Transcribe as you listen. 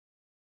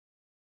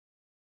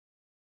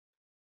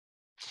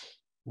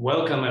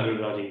Welcome,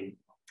 everybody.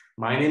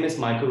 My name is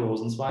Michael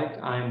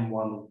Rosenzweig. I'm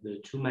one of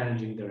the two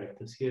managing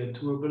directors here at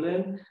Touro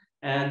Berlin,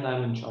 and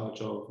I'm in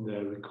charge of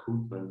the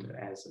recruitment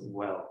as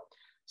well.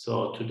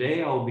 So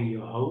today I'll be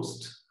your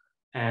host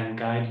and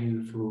guide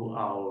you through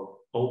our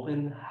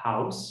open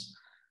house.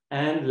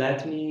 And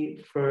let me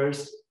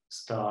first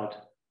start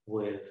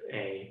with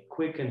a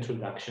quick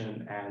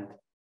introduction and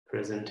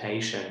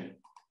presentation.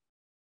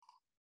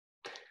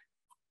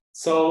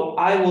 So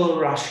I will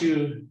rush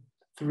you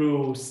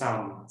through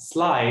some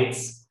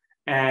slides,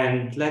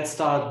 and let's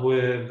start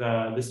with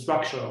the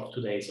structure of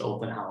today's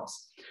open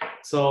house.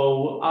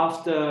 So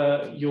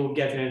after you'll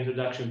get an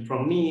introduction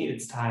from me,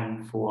 it's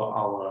time for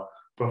our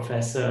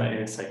professor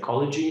in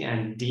psychology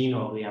and dean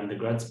of the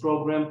undergrads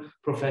program,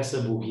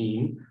 Professor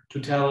Buhin, to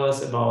tell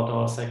us about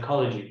our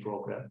psychology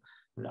program.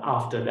 And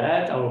after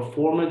that, our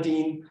former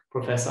dean,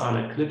 Professor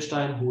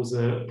Klippstein, who's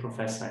a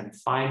professor in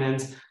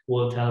finance,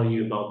 will tell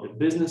you about the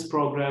business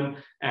program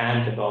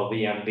and about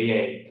the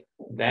MBA.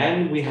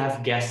 Then we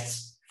have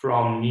guests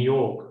from New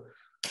York.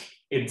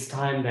 It's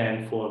time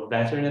then for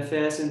Veteran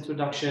Affairs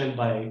introduction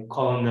by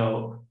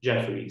Colonel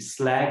Geoffrey,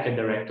 a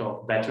Director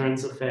of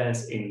Veterans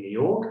Affairs in New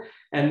York,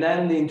 and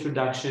then the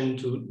introduction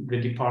to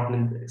the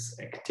department's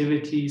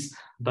activities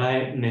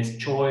by Ms.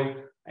 Choi,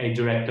 a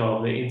Director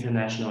of the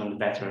International and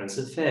Veterans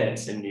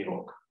Affairs in New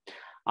York.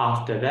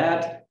 After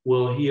that,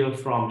 we'll hear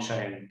from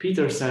Shyanne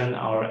Peterson,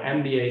 our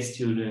MBA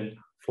student,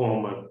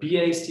 former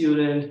BA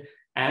student,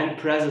 and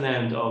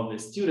president of the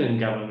student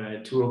government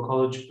at Touro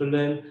College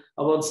Berlin,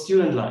 about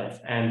student life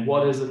and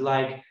what is it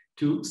like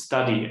to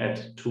study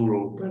at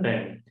Touro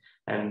Berlin.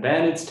 And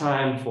then it's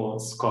time for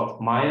Scott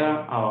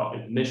Meyer, our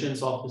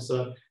admissions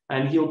officer,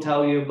 and he'll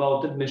tell you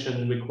about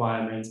admission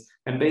requirements.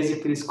 And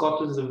basically,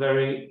 Scott is a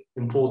very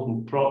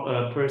important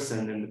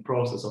person in the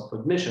process of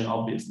admission,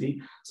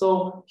 obviously.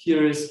 So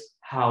here is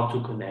how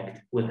to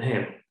connect with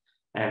him.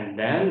 And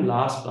then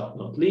last but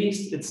not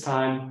least, it's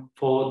time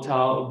for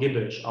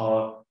Gibbesch,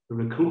 our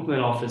recruitment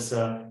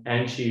officer,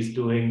 and she's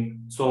doing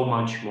so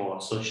much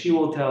more. So she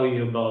will tell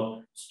you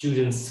about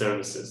student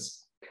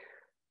services.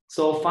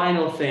 So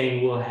final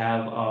thing, we'll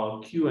have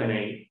our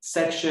Q&A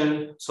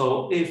section.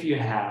 So if you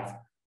have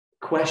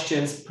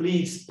questions,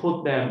 please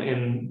put them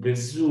in the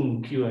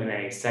Zoom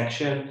Q&A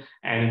section,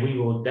 and we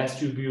will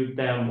distribute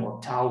them,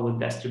 or Tal will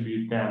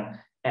distribute them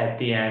at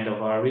the end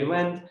of our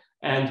event,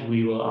 and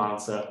we will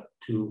answer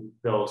to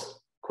those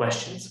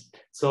questions.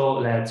 So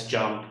let's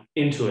jump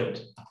into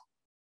it.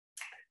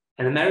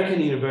 An American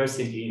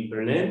university in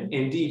Berlin,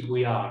 indeed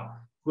we are.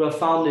 We were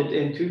founded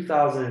in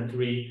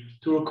 2003.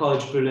 Touro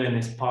College Berlin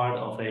is part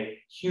of a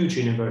huge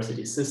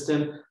university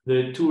system,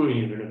 the Touro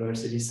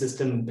University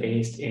System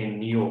based in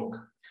New York.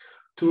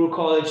 Touro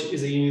College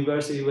is a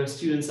university where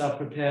students are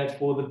prepared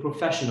for the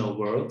professional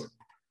world,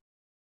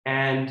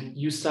 and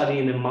you study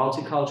in a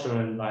multicultural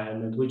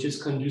environment which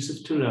is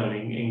conducive to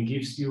learning and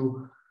gives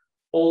you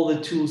all the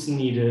tools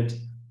needed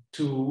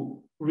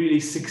to really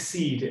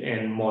succeed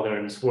in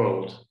modern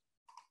world.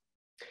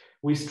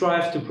 We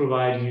strive to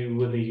provide you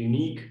with a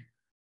unique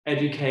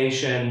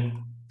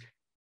education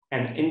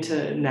and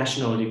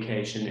international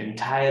education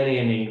entirely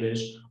in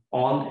English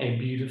on a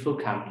beautiful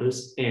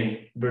campus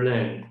in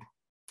Berlin.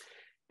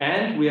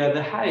 And we are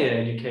the higher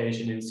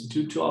education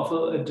institute to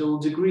offer a dual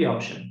degree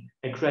option,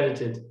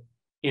 accredited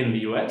in the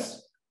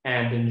US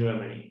and in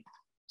Germany.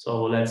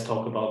 So let's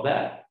talk about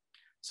that.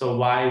 So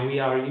why we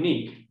are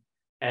unique?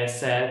 As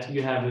said,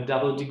 you have a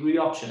double degree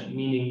option,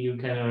 meaning you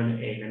can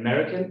earn an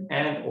American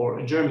and or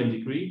a German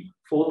degree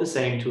for the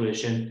same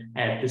tuition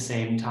at the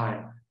same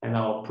time. And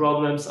our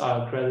programs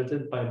are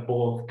accredited by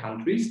both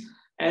countries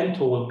and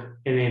taught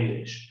in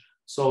English.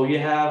 So you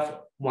have,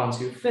 once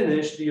you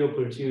finish, the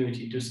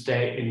opportunity to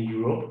stay in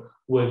Europe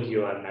with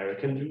your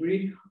American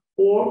degree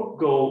or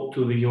go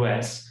to the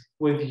US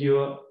with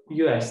your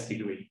US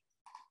degree.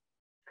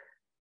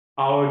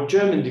 Our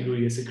German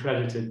degree is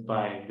accredited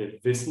by the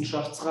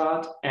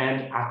Wissenschaftsrat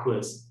and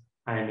ACQUIS,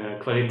 eine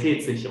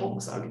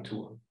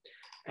Qualitätssicherungsagentur.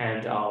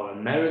 And our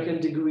American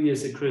degree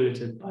is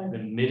accredited by the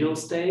Middle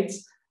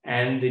States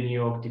and the New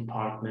York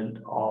Department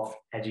of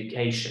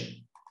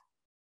Education.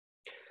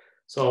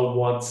 So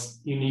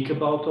what's unique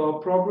about our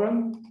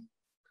program?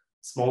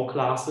 Small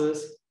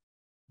classes,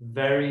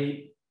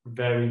 very,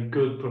 very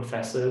good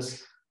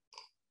professors.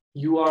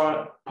 You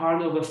are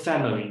part of a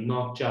family,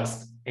 not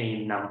just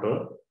a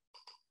number.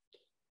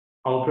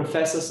 Our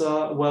professors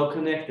are well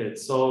connected,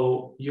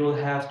 so you'll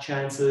have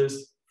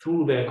chances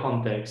through their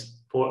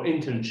context for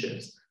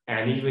internships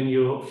and even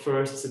your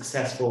first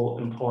successful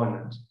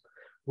employment.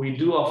 We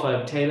do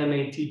offer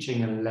tailor-made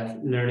teaching and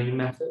learning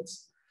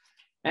methods,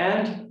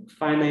 and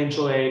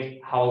financial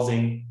aid,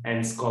 housing,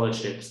 and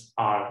scholarships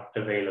are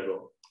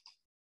available.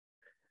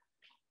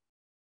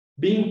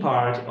 Being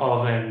part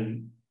of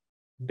a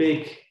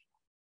big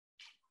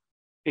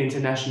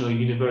international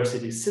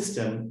university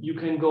system, you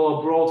can go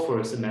abroad for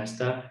a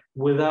semester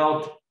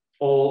without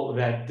all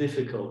that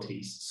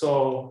difficulties.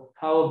 So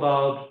how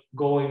about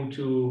going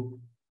to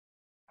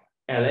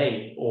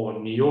LA or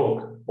New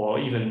York or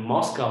even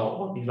Moscow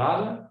or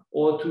Nevada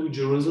or to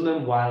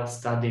Jerusalem while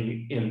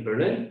studying in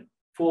Berlin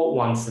for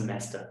 1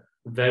 semester.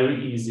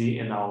 Very easy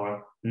in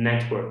our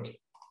network.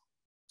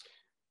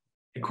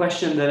 A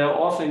question that I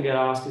often get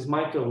asked is,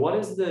 Michael, what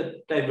is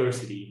the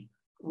diversity?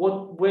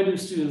 Where do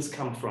students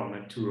come from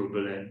at Touro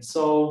Berlin?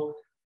 So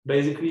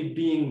basically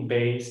being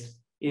based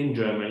in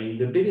Germany,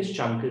 the biggest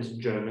chunk is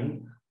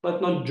German,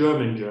 but not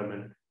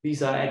German.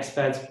 These are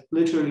expats,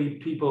 literally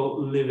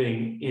people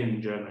living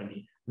in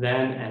Germany.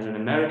 Then as an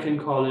American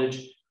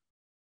college,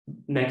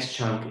 next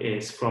chunk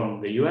is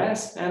from the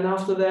US, and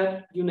after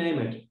that, you name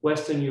it,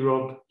 Western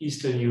Europe,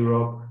 Eastern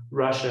Europe,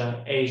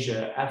 Russia,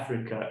 Asia,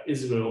 Africa,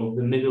 Israel,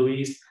 the Middle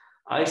East.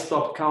 I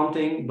stopped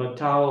counting, but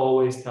Tao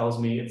always tells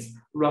me it's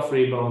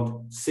roughly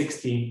about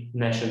 60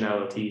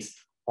 nationalities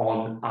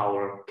on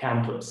our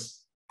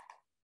campus.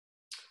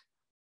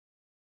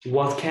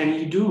 What can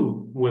you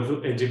do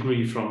with a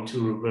degree from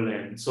Touro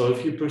Berlin? So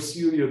if you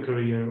pursue your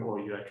career or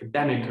your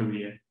academic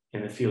career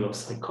in the field of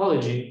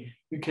psychology,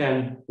 you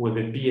can, with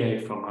a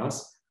BA from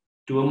us,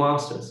 do a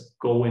master's,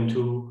 go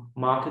into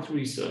market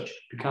research,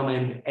 become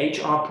an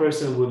HR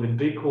person with a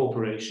big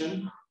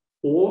corporation,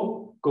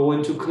 or go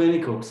into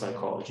clinical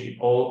psychology.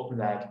 All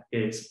that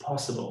is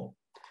possible.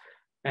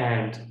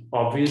 And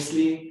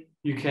obviously,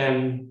 you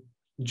can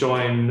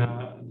join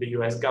the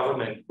US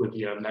government with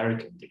your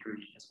American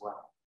degree as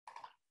well.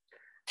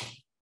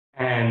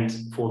 And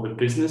for the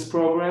business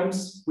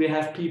programs, we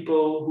have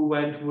people who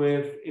went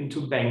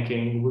into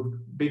banking,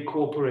 with big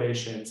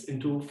corporations,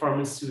 into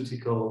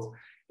pharmaceuticals,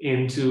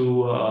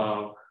 into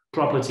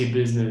property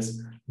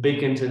business,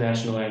 big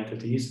international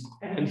entities.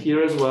 And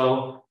here as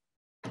well,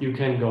 you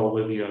can go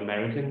with your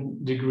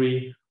American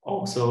degree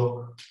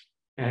also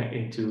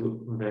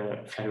into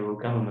the federal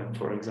government,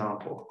 for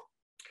example.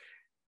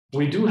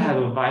 We do have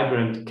a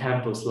vibrant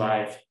campus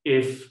life,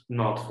 if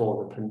not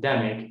for the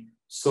pandemic.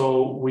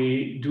 So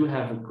we do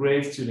have a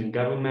great student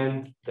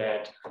government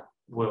that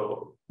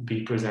will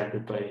be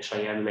presented by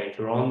Shyanne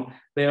later on.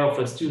 They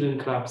offer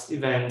student clubs,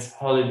 events,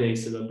 holiday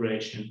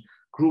celebration,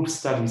 group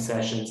study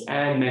sessions,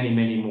 and many,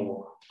 many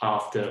more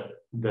after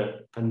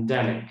the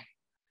pandemic.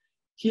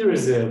 Here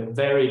is a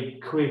very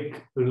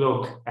quick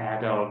look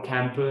at our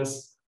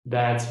campus.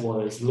 That's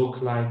what it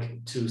looks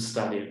like to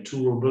study at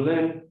Touro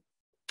Berlin.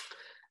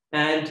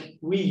 And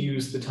we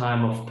use the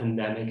time of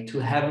pandemic to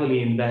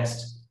heavily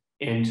invest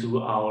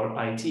into our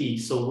IT.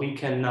 So we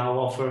can now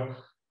offer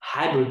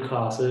hybrid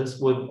classes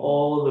with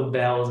all the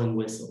bells and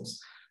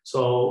whistles.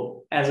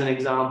 So as an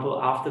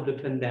example, after the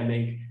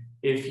pandemic,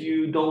 if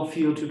you don't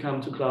feel to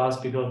come to class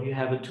because you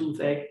have a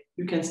toothache,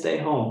 you can stay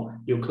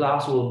home. Your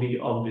class will be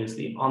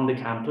obviously on the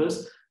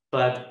campus,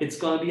 but it's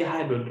going to be a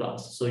hybrid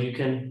class. So you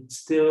can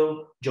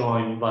still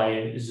join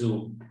via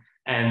Zoom.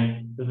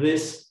 And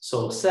this,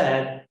 so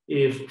said,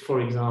 if,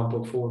 for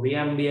example, for the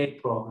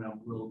MBA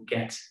program, we'll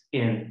get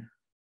in,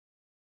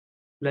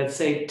 let's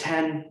say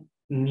 10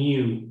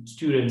 new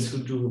students who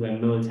do their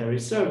military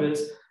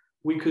service,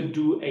 we could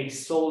do a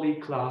solely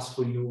class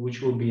for you,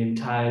 which will be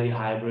entirely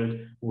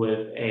hybrid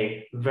with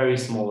a very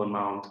small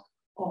amount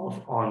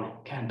of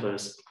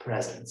on-campus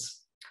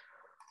presence.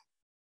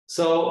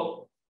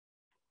 So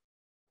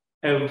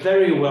a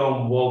very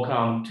warm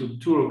welcome to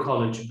Touro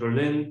College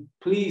Berlin.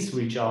 Please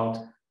reach out,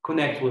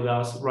 connect with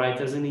us, write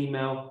us an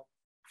email,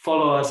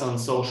 follow us on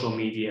social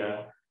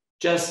media.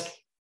 Just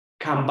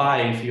come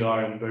by if you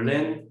are in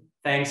Berlin.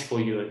 Thanks for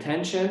your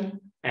attention.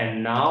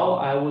 And now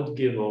I would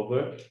give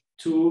over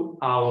to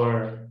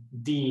our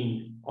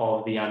Dean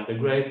of the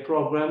Undergraduate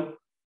program,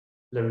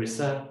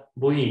 Larisa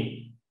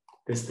Buhin.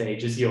 The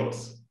stage is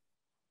yours.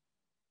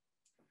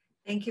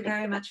 Thank you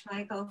very much,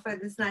 Michael, for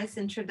this nice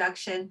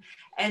introduction.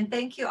 And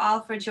thank you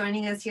all for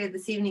joining us here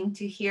this evening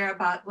to hear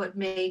about what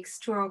makes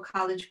Touro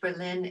College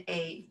Berlin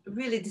a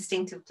really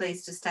distinctive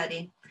place to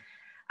study.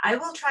 I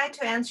will try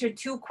to answer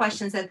 2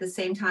 questions at the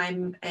same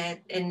time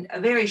in a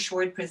very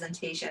short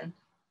presentation.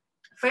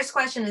 First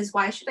question is,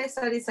 why should I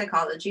study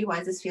psychology? Why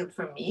is this field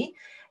for me?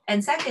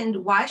 And second,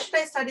 why should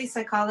I study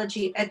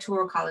psychology at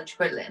Touro College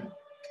Berlin?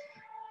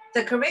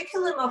 The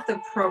curriculum of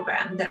the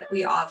program that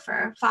we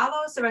offer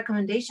follows the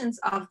recommendations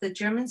of the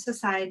German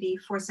Society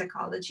for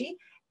Psychology,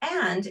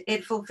 and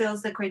it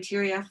fulfills the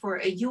criteria for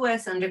a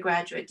US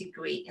undergraduate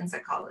degree in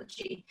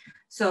psychology.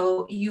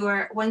 So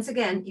once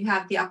again, you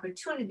have the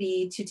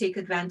opportunity to take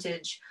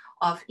advantage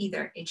of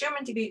either a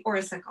German degree or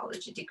a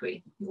psychology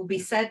degree. You will be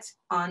set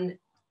on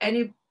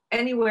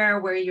anywhere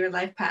where your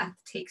life path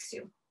takes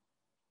you.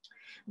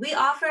 We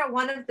offer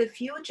one of the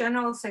few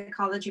general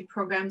psychology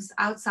programs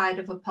outside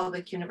of a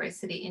public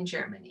university in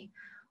Germany.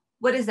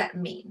 What does that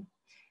mean?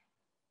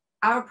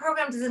 Our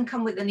program doesn't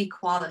come with any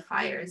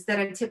qualifiers that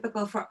are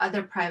typical for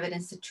other private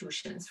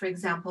institutions. For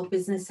example,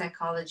 business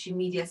psychology,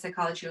 media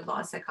psychology, or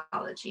law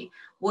psychology.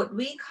 What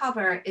we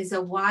cover is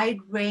a wide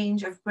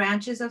range of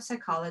branches of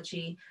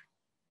psychology,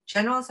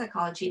 general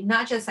psychology,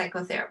 not just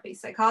psychotherapy.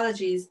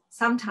 Psychology is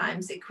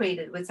sometimes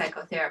equated with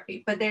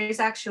psychotherapy, but there's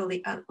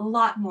actually a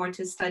lot more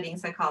to studying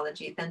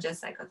psychology than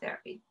just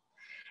psychotherapy.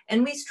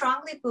 And we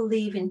strongly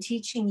believe in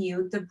teaching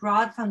you the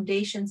broad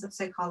foundations of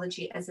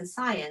psychology as a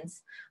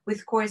science,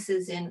 with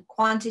courses in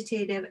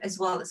quantitative as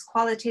well as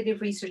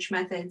qualitative research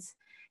methods,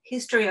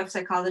 history of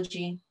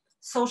psychology,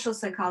 social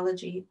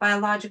psychology,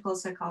 biological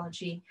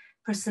psychology,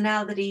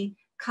 personality,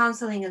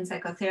 counseling and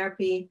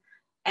psychotherapy,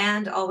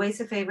 and always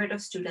a favorite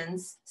of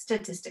students,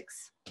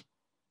 statistics.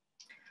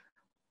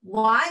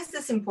 Why is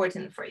this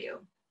important for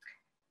you?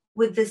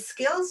 With the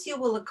skills you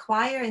will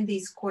acquire in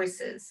these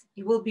courses,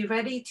 you will be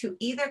ready to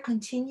either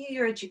continue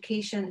your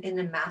education in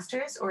a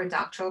master's or a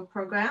doctoral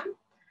program,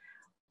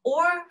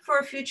 or for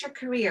a future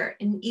career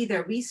in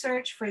either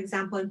research, for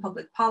example, in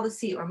public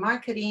policy or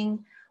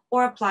marketing,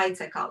 or applied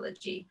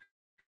psychology,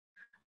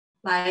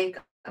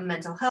 like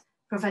mental health,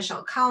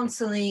 professional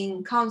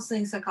counseling,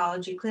 counseling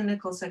psychology,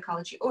 clinical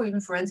psychology, or even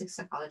forensic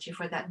psychology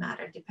for that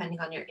matter, depending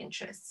on your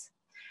interests.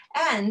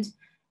 And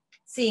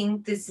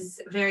seeing this is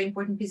a very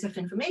important piece of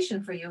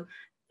information for you,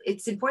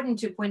 it's important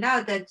to point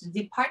out that the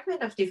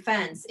Department of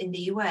Defense in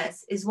the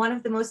US is one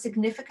of the most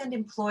significant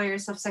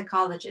employers of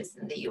psychologists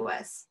in the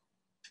US.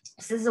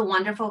 This is a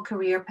wonderful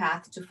career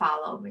path to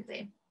follow,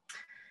 really.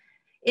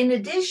 In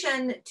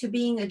addition to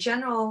being a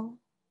general,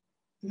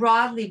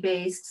 broadly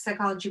based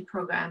psychology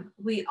program,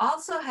 we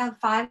also have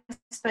 5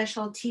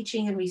 special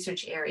teaching and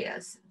research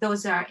areas.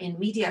 Those are in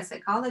media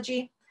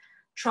psychology,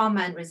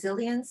 trauma and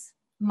resilience,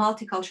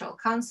 multicultural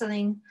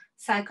counseling,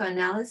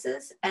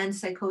 psychoanalysis, and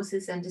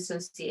psychosis and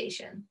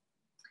dissociation.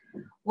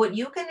 What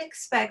you can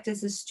expect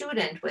as a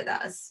student with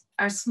us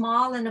are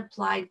small and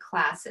applied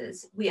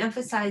classes. We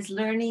emphasize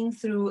learning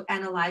through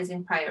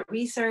analyzing prior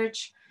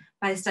research,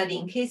 by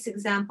studying case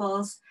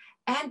examples,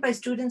 and by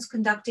students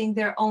conducting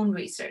their own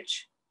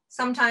research,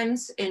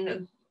 sometimes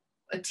in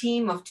a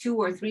team of 2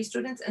 or 3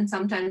 students, and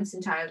sometimes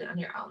entirely on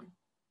your own.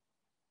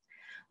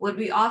 What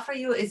we offer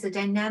you is a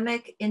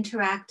dynamic,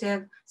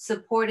 interactive,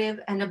 supportive,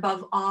 and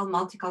above all,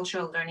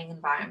 multicultural learning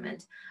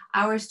environment.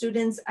 Our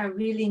students are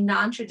really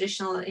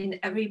non-traditional in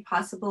every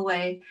possible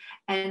way,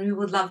 and we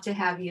would love to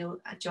have you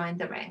join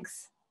the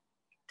ranks.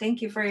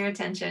 Thank you for your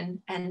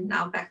attention. And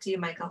now back to you,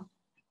 Michael.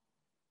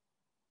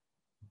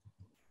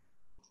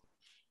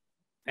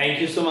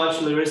 Thank you so much,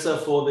 Larisa,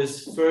 for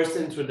this first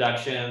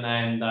introduction.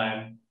 And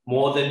I'm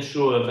more than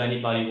sure if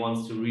anybody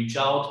wants to reach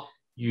out,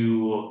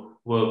 you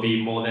will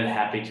be more than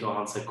happy to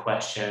answer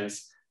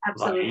questions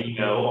via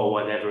email or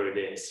whatever it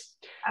is.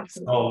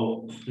 Absolutely.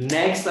 So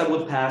next I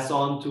would pass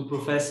on to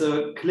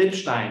Professor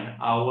Klippstein,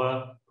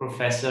 our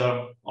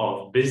Professor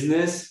of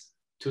Business,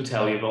 to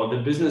tell you about the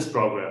business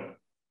program.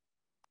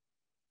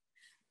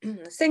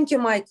 Thank you,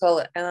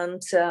 Michael,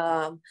 and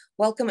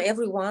welcome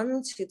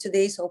everyone to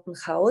today's open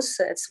house.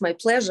 It's my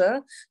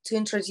pleasure to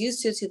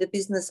introduce you to the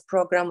business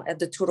program at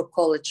the Touro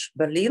College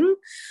Berlin.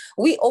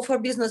 We offer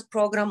business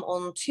program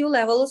on 2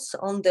 levels,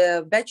 on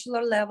the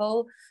bachelor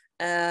level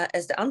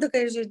as the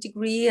undergraduate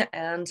degree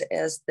and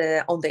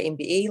on the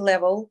MBA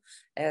level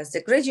as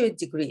the graduate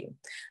degree.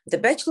 The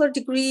bachelor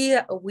degree,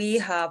 we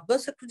have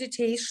both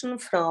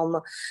accreditation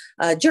from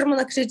German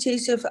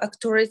accreditation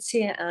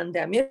authority and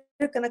the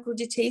American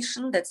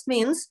accreditation. That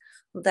means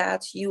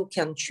that you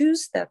can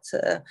choose that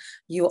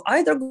you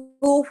either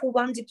go for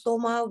one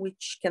diploma,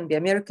 which can be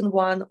American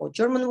one or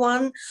German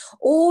one,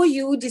 or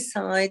you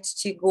decide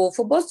to go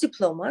for both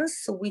diplomas,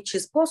 which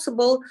is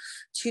possible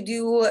to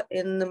do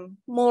in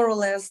more or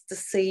less the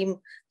same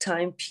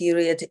time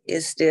period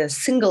as the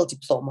single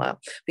diploma,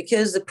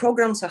 because the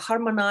programs are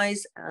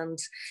harmonized and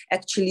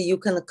actually you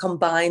can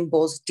combine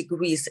both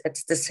degrees at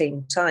the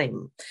same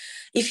time.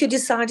 If you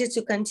decided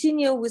to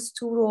continue with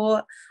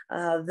Touro,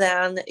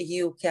 then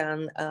you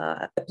can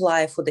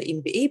apply for the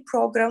MBA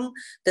program.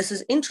 This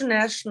is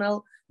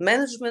international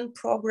management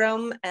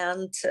program,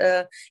 and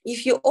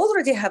if you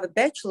already have a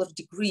bachelor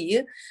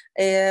degree,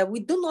 we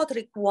do not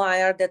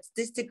require that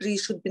this degree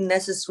should be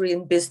necessary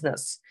in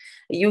business.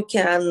 You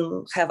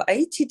can have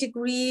IT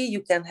degree,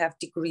 you can have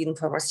degree in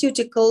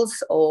pharmaceuticals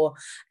or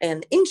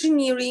in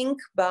engineering,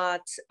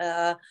 but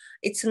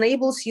it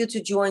enables you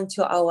to join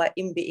to our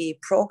MBA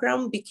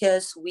program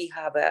because we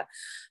have a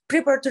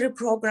preparatory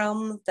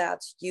program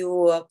that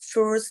you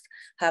first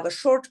have a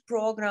short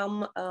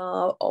program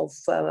of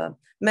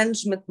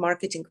management,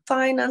 marketing,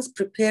 finance,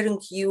 preparing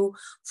you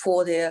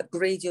for the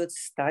graduate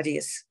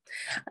studies.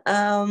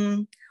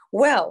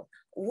 Well,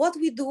 what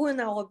we do in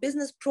our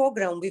business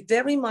program, we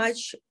very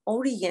much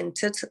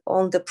oriented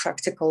on the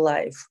practical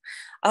life.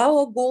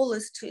 Our goal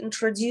is to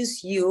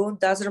introduce you,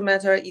 doesn't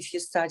matter if you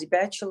study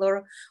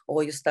bachelor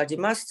or you study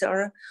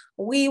master,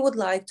 we would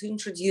like to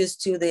introduce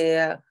to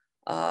the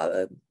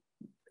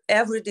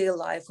everyday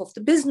life of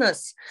the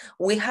business.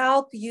 We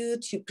help you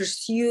to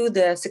pursue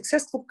the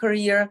successful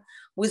career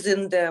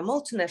within the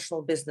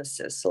multinational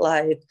businesses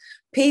like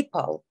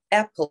PayPal,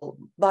 Apple,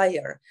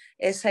 Meyer,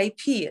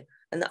 SAP,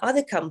 and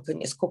other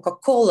companies,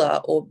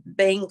 Coca-Cola, or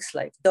banks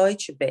like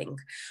Deutsche Bank.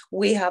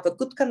 We have a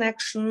good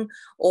connection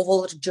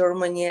over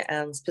Germany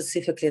and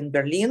specifically in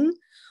Berlin.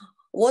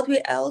 What we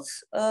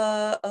else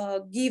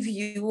give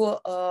you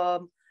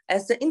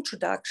as the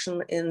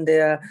introduction in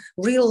the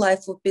real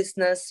life of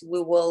business,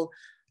 we will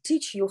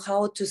teach you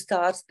how to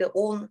start their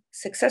own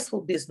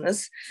successful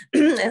business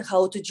and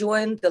how to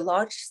join the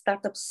large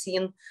startup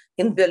scene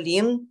in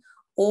Berlin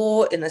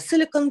or in a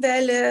Silicon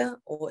Valley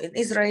or in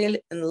Israel,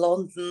 in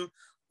London,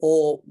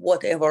 or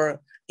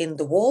whatever in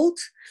the world.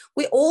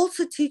 We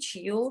also teach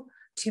you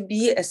to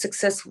be a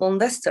successful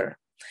investor.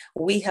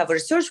 We have a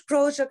research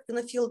project in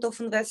the field of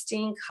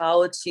investing,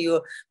 how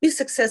to be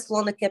successful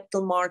on the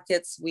capital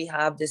markets. We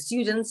have the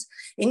students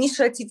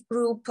initiative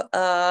group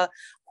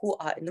who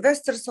are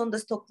investors on the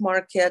stock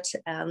market.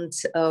 And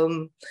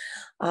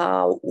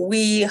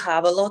we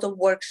have a lot of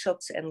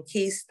workshops and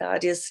case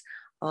studies,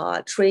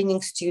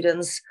 training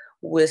students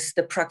with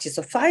the practice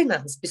of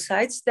finance.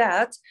 Besides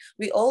that,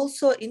 we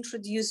also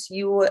introduce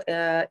you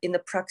in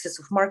the practice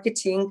of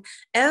marketing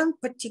and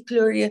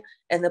particularly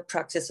in the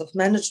practice of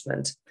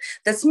management.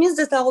 That means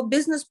that our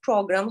business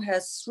program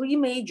has three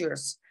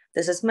majors.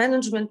 This is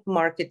management,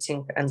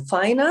 marketing, and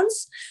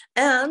finance.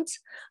 And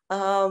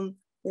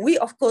we,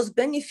 of course,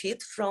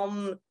 benefit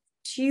from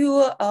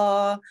two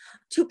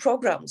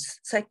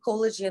programs,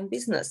 psychology and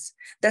business.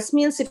 That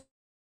means if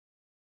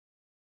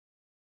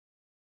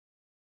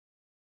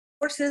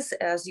courses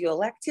as your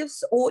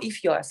electives, or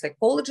if you're a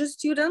psychology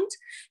student,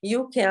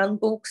 you can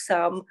book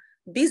some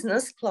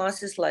business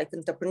classes like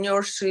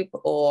entrepreneurship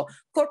or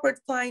corporate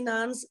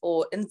finance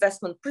or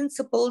investment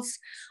principles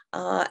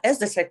as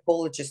the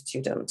psychology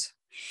student.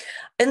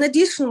 In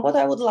addition, what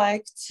I would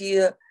like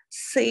to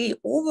say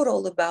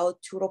overall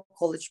about Touro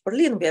College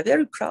Berlin, we are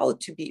very proud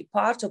to be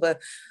part of a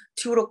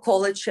Touro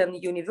College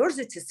and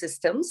university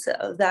systems,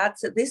 that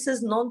this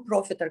is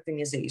non-profit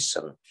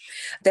organization.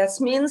 That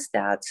means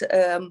that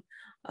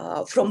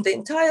from the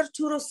entire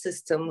Touro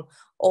system,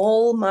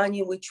 all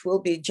money which will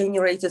be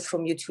generated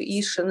from your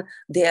tuition,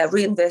 they are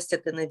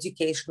reinvested in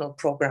educational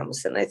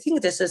programs. And I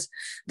think this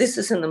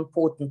is an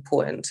important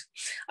point.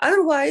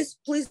 Otherwise,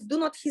 please do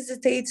not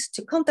hesitate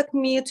to contact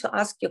me to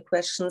ask your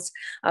questions.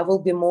 I will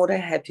be more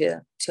than happy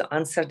to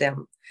answer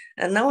them.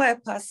 And now I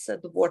pass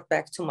the word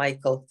back to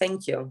Michael.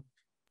 Thank you.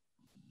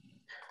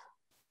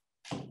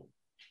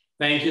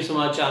 Thank you so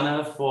much,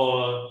 Anna,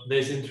 for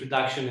this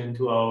introduction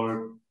into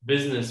our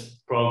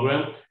business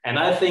program. And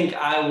I think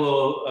I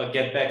will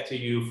get back to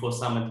you for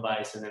some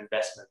advice and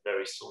investment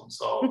very soon.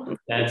 So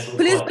that's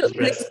please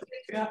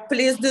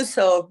do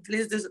so.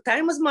 Please do so.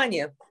 Time is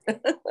money.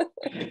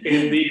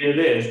 Indeed it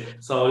is.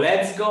 So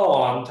let's go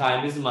on.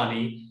 Time is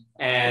money.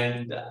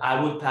 And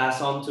I would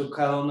pass on to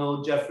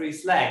Colonel Geoffrey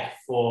Slack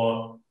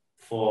for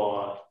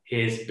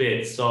his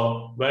bid.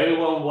 So very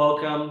warm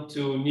welcome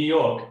to New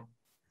York.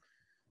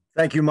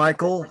 Thank you,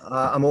 Michael.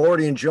 I'm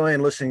already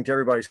enjoying listening to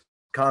everybody's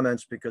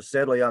comments because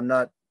sadly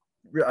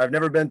I've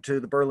never been to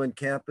the Berlin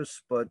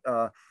campus, but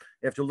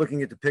after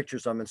looking at the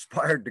pictures, I'm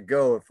inspired to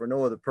go if for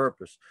no other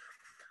purpose.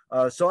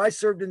 So I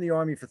served in the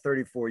Army for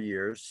 34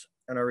 years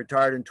and I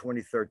retired in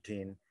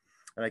 2013.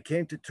 And I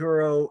came to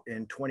Touro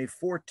in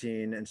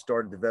 2014 and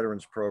started the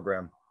Veterans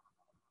Program.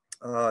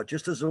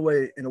 Just as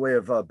in a way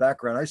of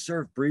background, I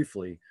served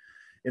briefly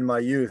in my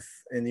youth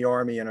in the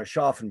Army in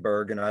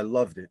Aschaffenburg, and I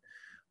loved it.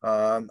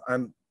 I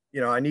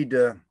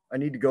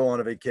need to go on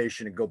a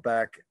vacation and go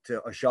back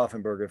to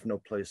Aschaffenburg if no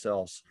place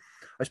else.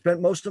 I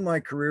spent most of my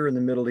career in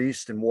the Middle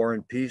East in War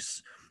and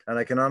Peace, and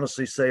I can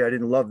honestly say I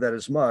didn't love that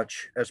as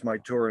much as my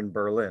tour in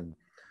Berlin.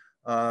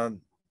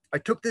 I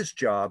took this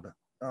job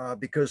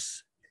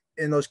because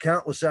in those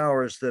countless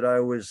hours that I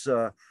was,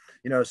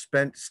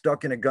 spent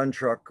stuck in a gun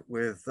truck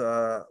with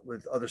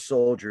other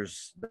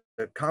soldiers,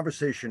 the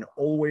conversation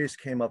always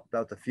came up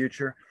about the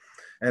future,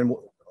 and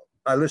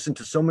I listened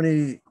to so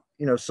many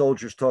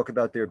soldiers talk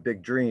about their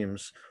big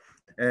dreams.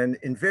 And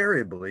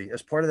invariably,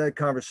 as part of that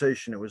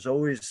conversation, it was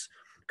always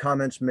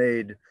comments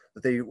made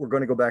that they were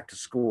going to go back to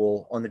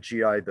school on the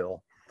GI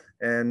Bill.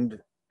 And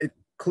it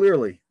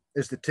clearly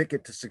is the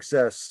ticket to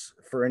success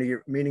for any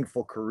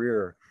meaningful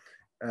career.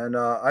 And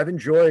I've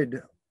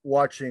enjoyed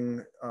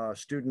watching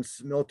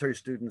military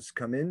students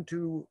come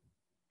into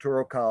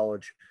Touro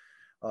College,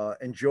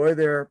 enjoy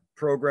their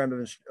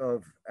program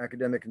of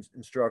academic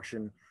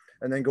instruction,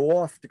 and then go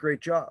off to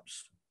great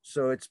jobs.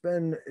 So it's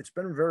been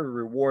very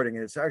rewarding,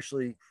 and it's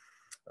actually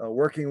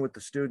working with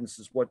the students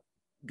is what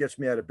gets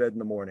me out of bed in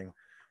the morning.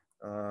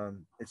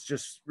 It's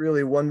just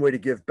really one way to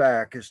give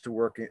back is to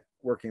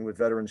working with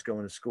veterans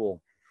going to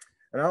school.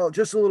 And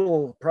just a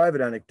little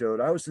private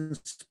anecdote. I was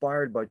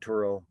inspired by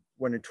Touro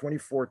when in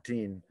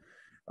 2014,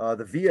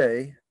 the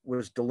VA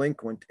was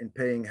delinquent in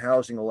paying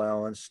housing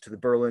allowance to the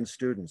Berlin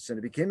students, and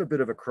it became a bit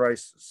of a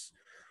crisis.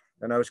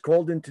 And I was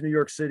called into New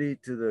York City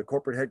to the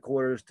corporate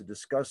headquarters to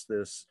discuss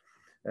this.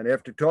 And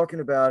after talking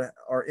about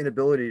our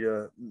inability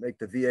to make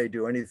the VA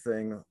do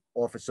anything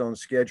off its own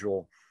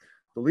schedule,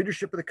 the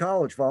leadership of the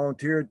college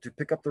volunteered to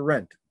pick up the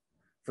rent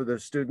for the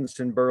students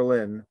in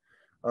Berlin.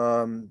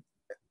 And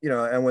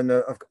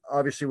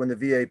obviously when the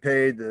VA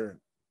paid, the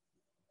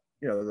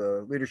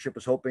leadership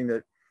was hoping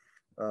that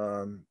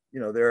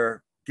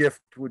their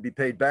gift would be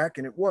paid back,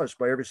 and it was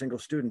by every single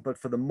student. But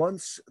for the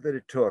months that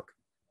it took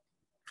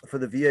for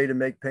the VA to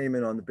make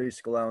payment on the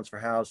basic allowance for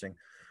housing,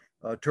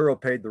 Touro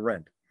paid the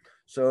rent.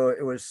 So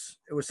it was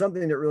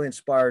something that really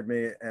inspired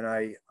me, and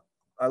I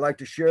like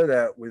to share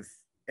that with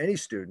any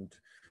student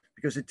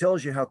because it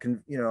tells you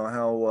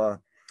how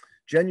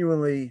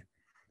genuinely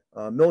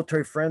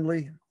military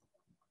friendly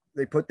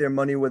they put their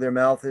money where their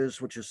mouth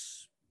is, which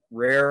is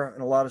rare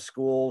in a lot of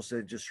schools.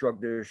 They just shrug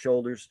their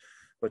shoulders,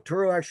 but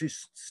Touro actually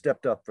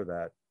stepped up for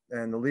that,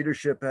 and the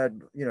leadership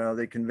had,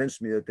 they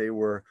convinced me that they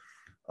were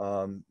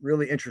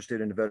really interested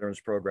in the veterans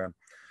program.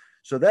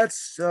 So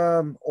that's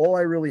all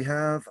I really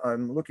have.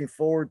 I'm looking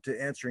forward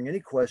to answering any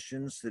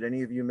questions that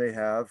any of you may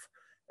have.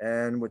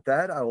 And with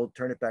that, I will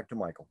turn it back to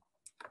Michael.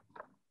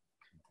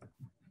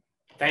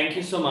 Thank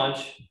you so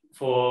much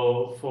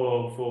for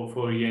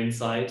your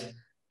insight.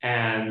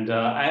 And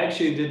I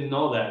actually didn't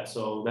know that,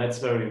 so that's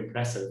very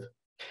impressive.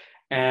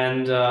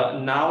 And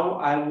now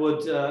I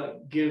would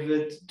give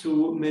it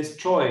to Ms.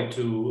 Choi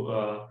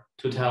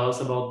to tell us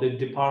about the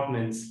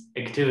department's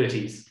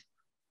activities.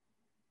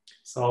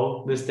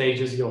 So the stage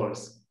is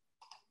yours.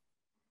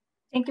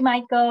 Thank you,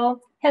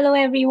 Michael. Hello,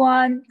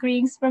 everyone.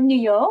 Greetings from New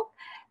York.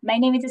 My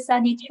name is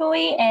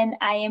Choi, and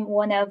I am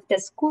one of the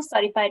school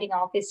certifying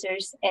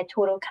officers at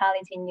Touro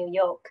College in New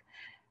York.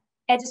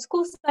 As a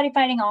school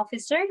certifying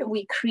officer,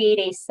 we create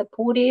a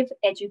supportive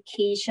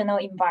educational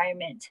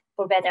environment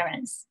for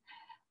veterans.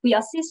 We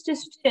assist the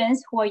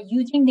students who are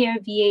using their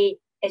VA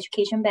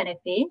education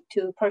benefit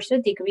to pursue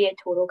a degree at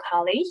Touro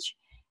College.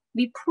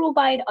 We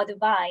provide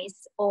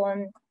advice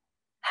on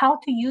how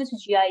to use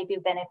GI Bill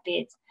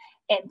benefits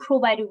and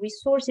provide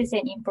resources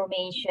and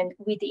information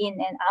within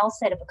and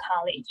outside of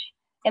college.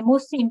 And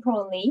most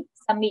importantly,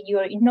 submit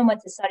your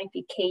enrollment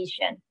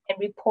certification and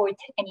report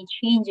any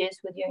changes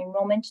with your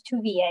enrollment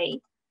to VA.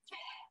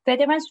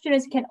 Veteran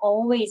students can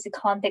always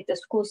contact the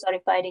school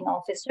certifying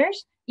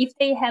officers if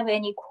they have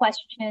any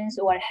questions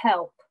or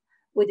help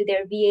with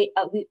their VA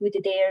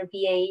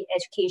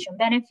education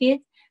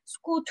benefit,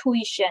 school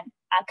tuition,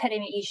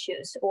 academic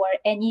issues, or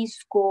any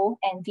school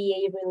and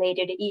VA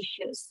related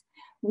issues.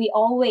 We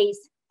always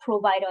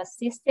provide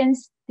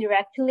assistance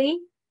directly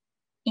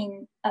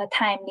in a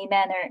timely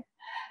manner.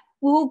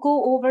 We will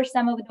go over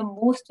some of the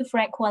most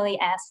frequently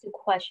asked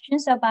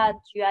questions about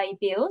GI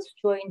Bills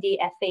during the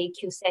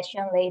FAQ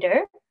session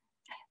later.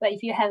 But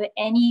if you have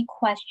any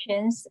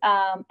questions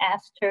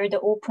after the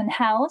open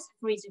house,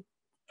 please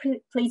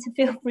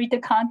feel free to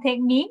contact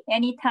me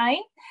anytime.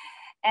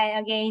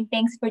 And again,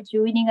 thanks for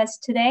joining us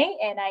today,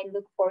 and I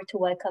look forward to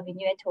welcoming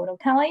you at Touro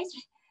College.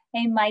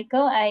 And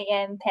Michael, I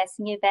am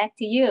passing it back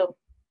to you.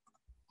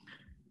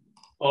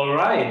 All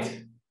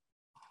right.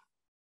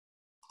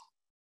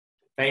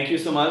 Thank you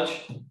so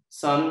much,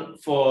 Sun,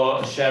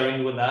 for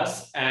sharing with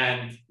us.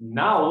 And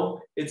now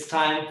it's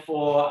time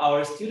for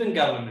our student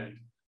government.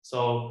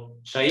 So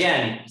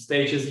Shyanne,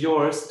 stage is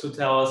yours to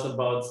tell us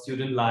about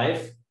student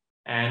life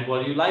and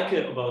what you like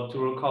about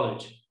Touro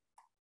College.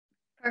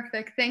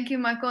 Perfect. Thank you,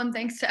 Michael, and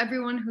thanks to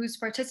everyone who's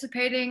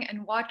participating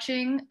and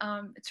watching.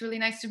 It's really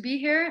nice to be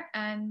here,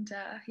 and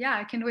yeah,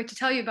 I can't wait to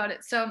tell you about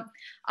it. So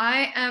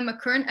I am a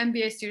current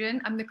MBA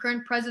student. I'm the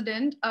current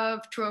president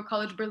of Touro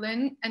College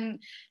Berlin, and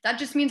that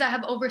just means I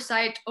have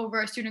oversight over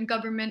our student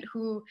government,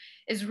 who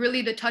is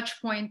really the touch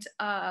point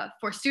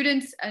for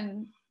students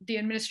and the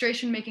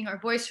administration making our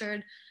voice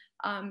heard.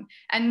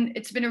 And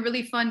it's been a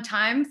really fun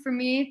time for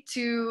me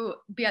to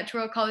be at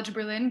Touro College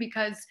Berlin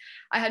because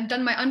I had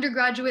done my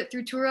undergraduate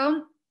through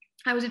Touro.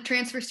 I was a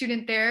transfer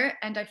student there,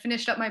 and I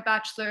finished up my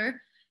bachelor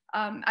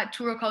at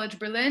Touro College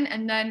Berlin,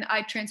 and then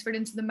I transferred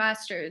into the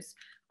master's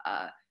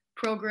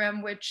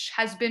program, which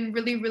has been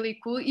really, really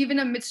cool, even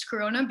amidst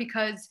Corona,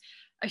 because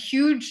a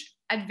huge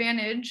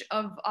advantage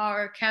of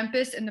our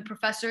campus and the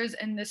professors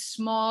in this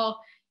small,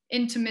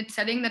 intimate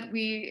setting that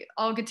we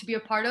all get to be a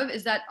part of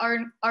is that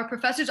our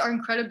professors are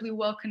incredibly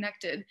well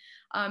connected,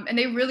 and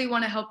they really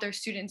want to help their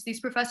students.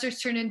 These professors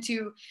turn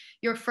into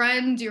your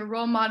friends, your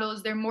role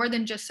models. They're more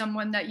than just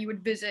someone that you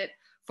would visit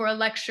for a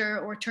lecture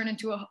or turn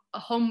into a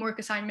homework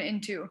assignment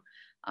into.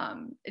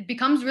 It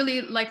becomes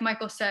really, like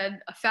Michael said,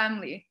 a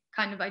family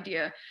kind of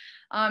idea.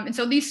 And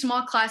so these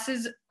small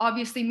classes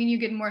obviously mean you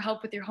get more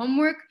help with your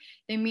homework.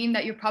 They mean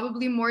that you're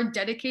probably more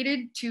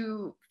dedicated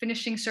to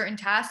finishing certain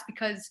tasks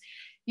because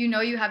you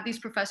know you have these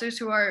professors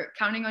who are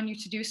counting on you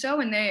to do so,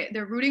 and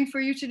they're rooting for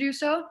you to do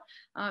so.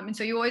 And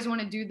so you always want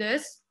to do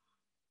this.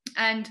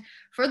 And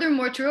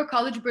furthermore, Touro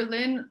College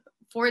Berlin,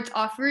 for its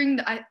offering,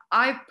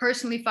 I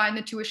personally find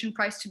the tuition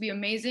price to be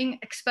amazing,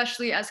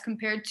 especially as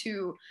compared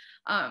to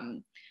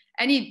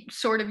any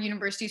sort of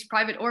universities,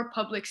 private or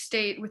public,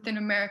 state within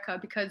America,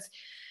 because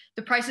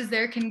the prices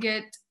there can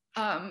get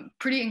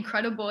pretty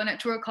incredible. And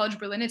at Touro College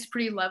Berlin, it's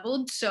pretty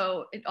leveled,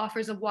 so it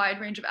offers a wide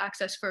range of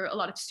access for a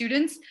lot of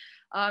students.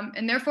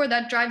 And therefore,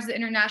 that drives the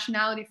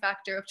internationality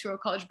factor of Touro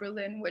College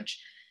Berlin, which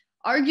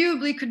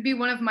arguably could be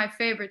one of my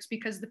favorites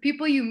because the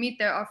people you meet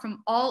there are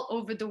from all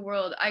over the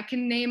world. I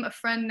can name a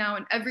friend now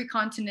in every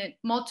continent,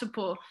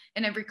 multiple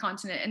in every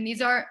continent. And these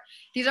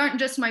aren't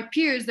just my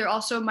peers, they're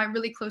also my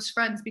really close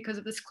friends because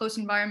of this close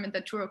environment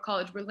that Touro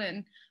College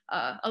Berlin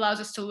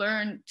allows us to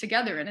learn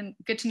together and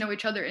get to know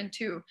each other in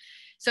too.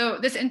 So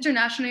this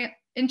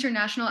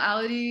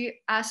internationality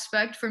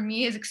aspect for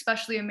me is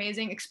especially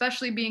amazing,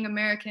 especially being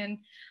American.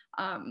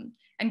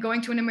 And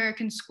going to an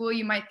American school,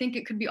 you might think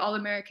it could be all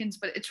Americans,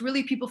 but it's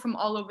really people from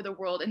all over the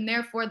world. And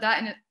therefore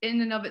that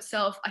in and of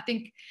itself, I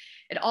think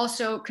it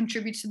also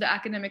contributes to the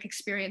academic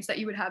experience that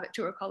you would have at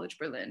Touro College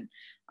Berlin,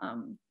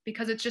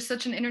 because it's just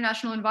such an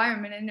international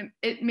environment, and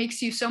it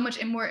makes you so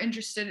much more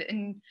interested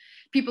in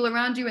people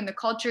around you and the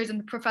cultures, and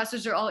the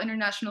professors are all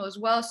international as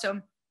well.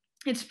 So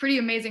it's pretty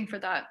amazing for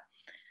that.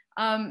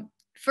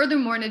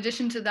 Furthermore, in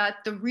addition to that,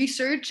 the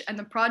research and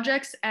the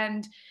projects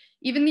and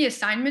even the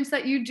assignments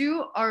that you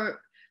do are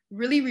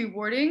really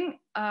rewarding.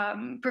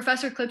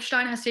 Professor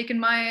Klippstein has taken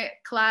my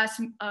class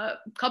a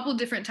couple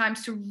different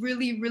times to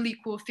really, really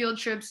cool field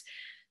trips,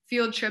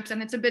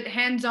 and it's a bit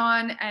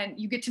hands-on, and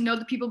you get to know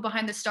the people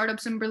behind the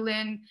startups in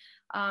Berlin.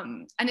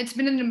 And it's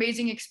been an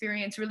amazing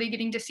experience, really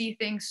getting to see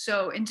things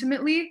so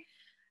intimately.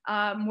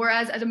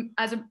 Whereas at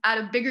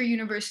a bigger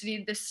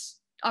university,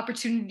 this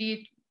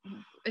opportunity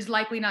is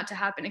likely not to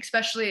happen,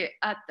 especially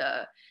at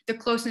the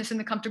closeness and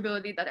the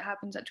comfortability that it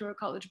happens at Touro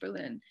College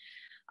Berlin.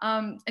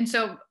 And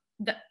so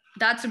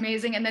that's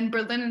amazing. And then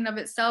Berlin in and of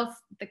itself,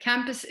 the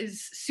campus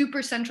is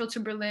super central to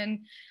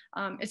Berlin.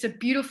 It's a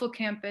beautiful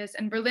campus,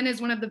 and Berlin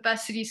is one of the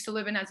best cities to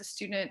live in as a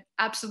student,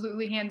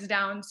 absolutely hands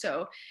down.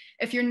 So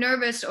if you're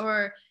nervous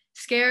or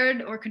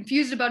scared or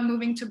confused about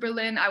moving to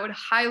Berlin, I would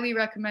highly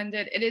recommend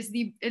it. It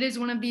is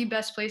one of the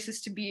best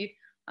places to be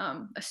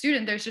a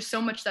student. There's just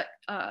so much that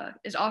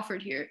is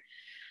offered here.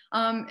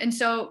 And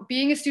so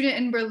being a student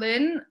in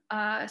Berlin,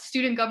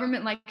 student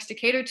government likes to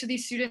cater to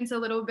these students a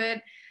little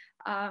bit.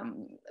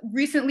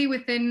 Recently,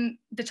 within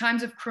the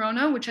times of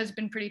Corona, which has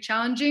been pretty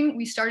challenging,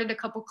 we started a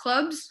couple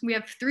clubs. We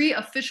have 3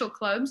 official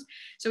clubs.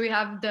 So we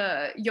have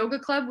the yoga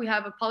club, we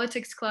have a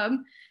politics club,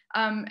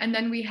 and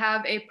then we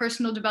have a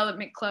personal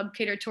development club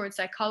catered towards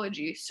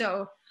psychology.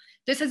 So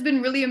this has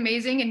been really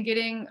amazing in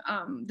getting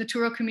the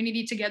Touro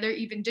community together,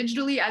 even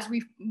digitally, as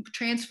we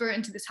transfer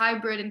into this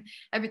hybrid and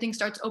everything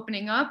starts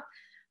opening up.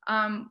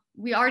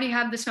 We already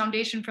have this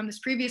foundation from this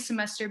previous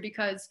semester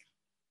because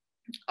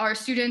our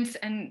students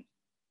and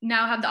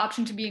now have the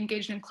option to be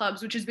engaged in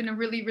clubs, which has been a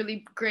really,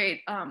 really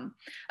great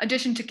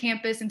addition to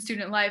campus and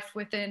student life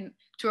within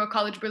Touro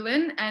College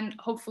Berlin, and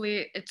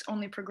hopefully it's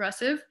only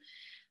progressive.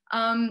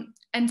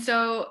 And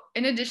so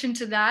in addition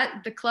to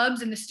that, the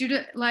clubs and the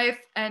student life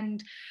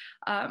and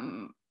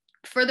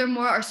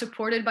furthermore are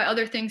supported by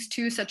other things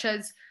too, such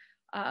as,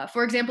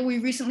 for example, we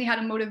recently had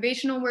a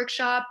motivational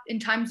workshop.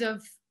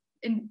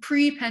 In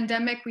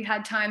pre-pandemic, we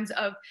had times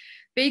of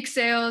bake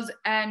sales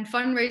and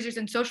fundraisers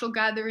and social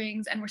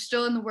gatherings, and we're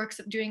still in the works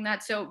of doing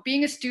that. So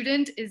being a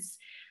student is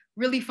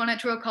really fun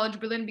at Touro College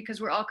Berlin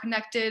because we're all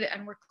connected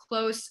and we're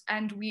close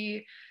and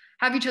we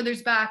have each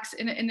other's backs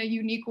in a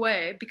unique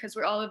way, because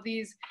we're all of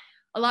these,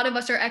 a lot of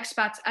us are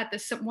expats at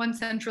this one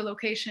central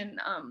location,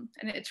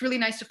 and it's really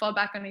nice to fall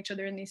back on each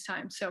other in these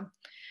times. So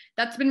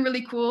that's been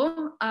really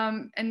cool,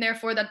 and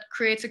therefore that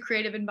creates a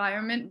creative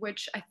environment,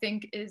 which I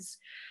think is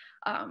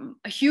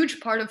a huge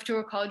part of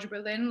Touro College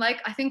Berlin. Like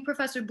I think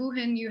Professor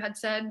Buhin, you had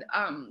said,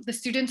 the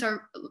students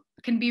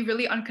can be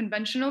really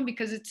unconventional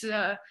because it's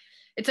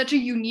such a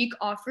unique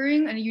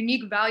offering and a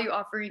unique value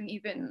offering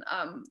even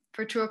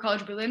for Touro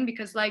College Berlin,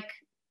 because like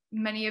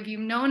many of you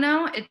know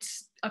now,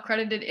 it's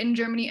accredited in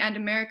Germany and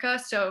America.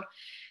 So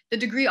the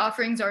degree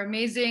offerings are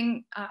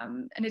amazing,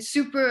 and it's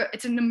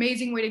an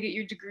amazing way to get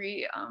your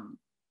degree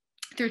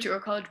through Touro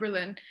College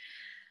Berlin.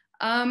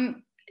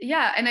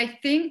 Yeah, and I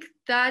think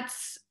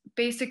that's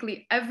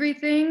basically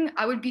everything.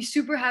 I would be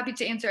super happy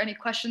to answer any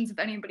questions if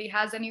anybody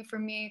has any for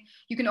me.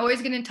 You can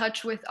always get in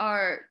touch with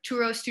our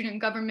Touro Student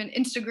Government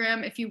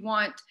Instagram if you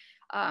want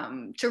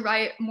to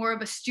write more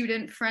of a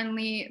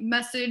student-friendly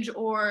message,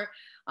 or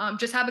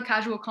just have a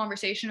casual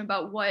conversation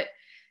about what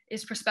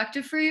is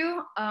prospective for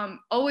you.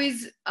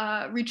 Always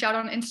reach out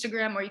on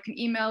Instagram, or you can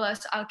email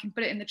us. I can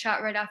put it in the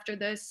chat right after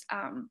this.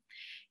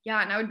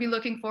 Yeah, and I would be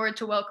looking forward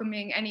to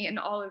welcoming any and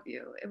all of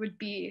you. It would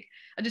be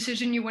a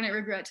decision you wouldn't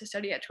regret to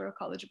study at Touro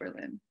College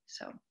Berlin.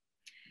 So,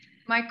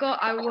 Michael,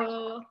 I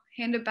will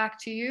hand it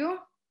back to you.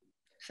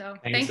 So,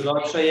 thanks a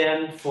lot,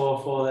 Cheyenne,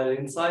 for that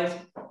insight.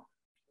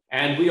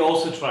 And we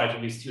also try to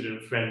be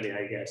student friendly,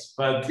 I guess.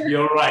 But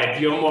you're right,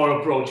 you're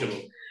more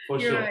approachable, for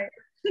sure. Right.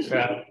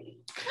 Yeah.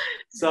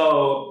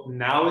 So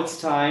now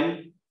it's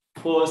time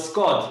for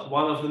Scott,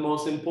 one of the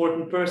most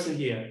important person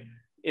here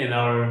in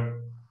our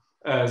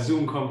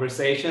Zoom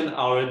conversation,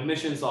 our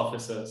admissions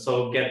officer.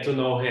 So get to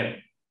know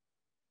him.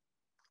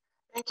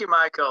 Thank you,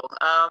 Michael.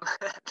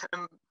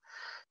 I'm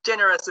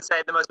generous to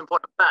say the most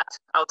important, but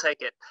I'll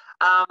take it.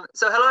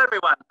 So hello,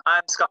 everyone.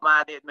 I'm Scott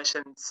Meyer, the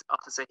admissions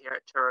officer here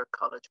at Touro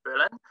College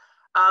Berlin.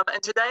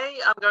 And today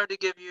I'm going to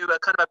give you a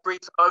kind of a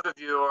brief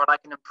overview, or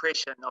like an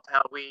impression of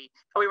how we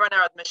run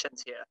our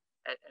admissions here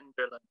in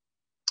Berlin.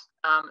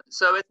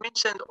 So as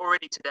mentioned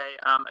already today,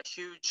 a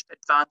huge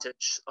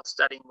advantage of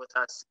studying with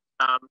us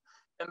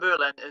in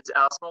Berlin is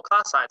our small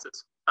class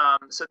sizes.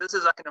 So this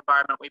is like an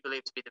environment we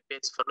believe to be the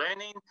best for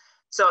learning.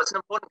 So it's an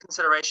important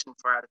consideration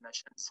for our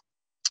admissions.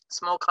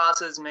 Small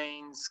classes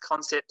means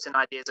concepts and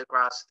ideas are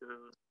grasped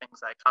through things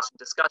things like classroom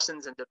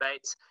discussions and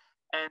debates.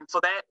 And for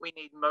that, we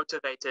need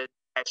motivated,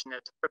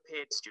 passionate,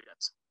 prepared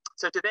students.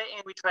 So to that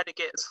end, we try to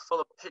get as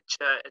full a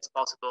picture as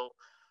possible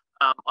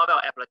of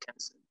our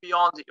applicants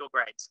beyond your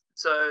grades.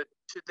 So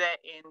to that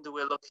end,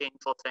 we're looking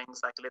for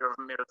things like a letter of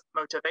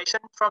motivation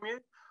from you,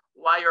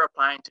 why you're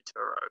applying to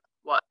Touro,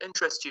 what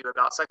interests you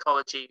about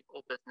psychology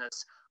or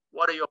business,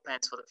 what are your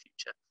plans for the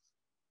future.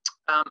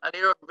 A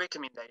letter of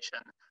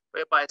recommendation,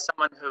 whereby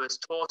someone who has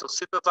taught or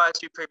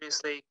supervised you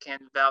previously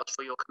can vouch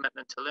for your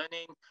commitment to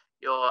learning,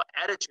 your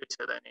attitude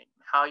to learning,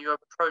 how you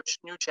approach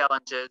new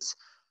challenges,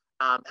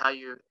 how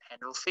you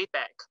handle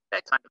feedback,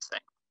 that kind of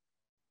thing.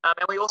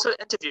 And we also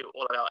interview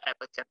all of our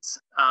applicants,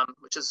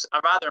 which is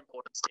a rather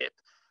important step.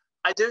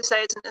 I do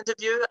say it's an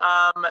interview.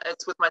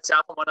 It's with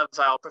myself and one of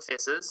our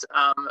professors,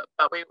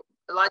 but we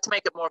like to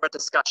make it more of a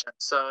discussion.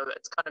 So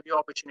it's kind of your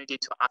opportunity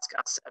to ask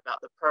us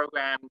about the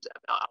program,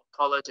 about our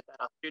college,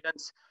 about our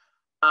students,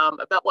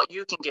 about what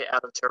you can get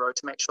out of Touro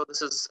to make sure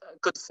this is a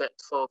good fit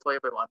for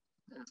everyone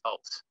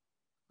involved.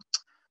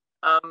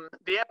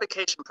 The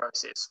application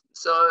process.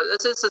 So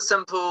this is a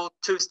simple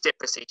two-step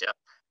procedure.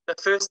 The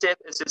first step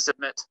is to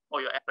submit all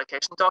your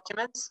application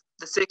documents.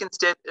 The second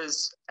step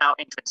is our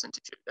entrance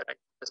interview that I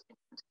just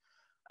mentioned.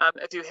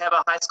 If you have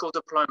a high school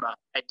diploma,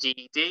 a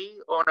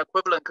GED, or an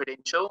equivalent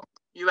credential,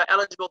 you are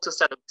eligible to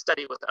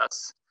study with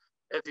us.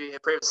 If you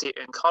have previously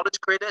earned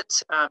college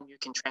credit, you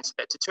can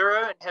transfer it to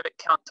Touro and have it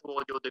count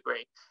toward your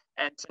degree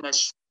and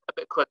finish a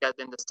bit quicker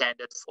than the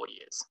standard 4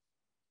 years.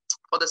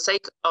 For the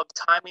sake of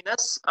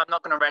timeliness, I'm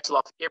not going to rattle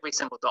off every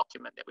single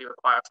document that we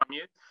require from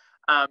you.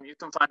 You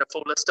can find a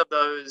full list of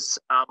those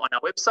on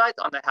our website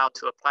on the How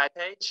to Apply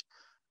page,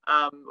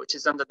 which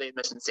is under the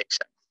admissions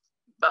section.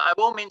 But I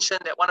will mention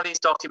that one of these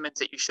documents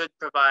that you should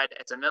provide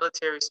as a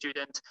military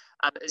student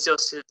is your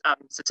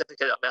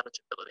certificate of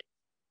eligibility.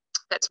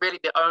 That's really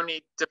the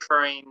only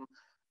differing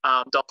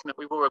document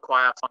we will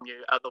require from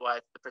you.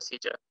 Otherwise, the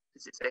procedure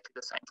is exactly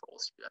the same for all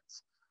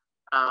students.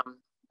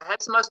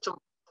 Perhaps the most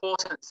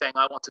important thing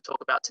I want to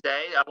talk about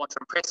today, I want to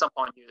impress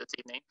upon you this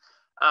evening,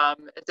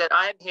 is that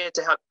I am here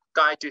to help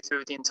guide you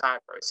through the entire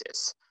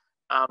process.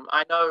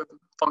 I know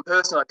from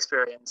personal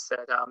experience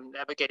that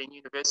navigating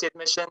university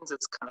admissions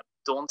is kind of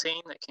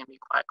daunting. It can be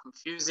quite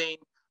confusing,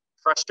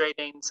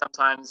 frustrating.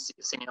 Sometimes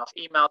you're sending off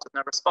emails with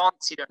no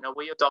response. You don't know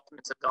where your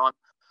documents have gone.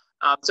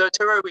 So at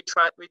Touro, we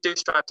do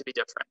strive to be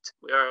different.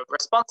 We're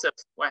responsive,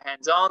 we're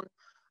hands-on,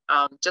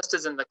 just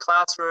as in the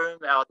classroom,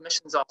 our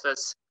admissions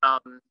office,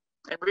 and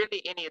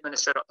really any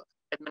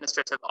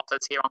administrative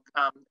office here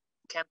on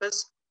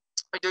campus.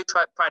 We do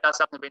pride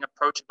ourselves in being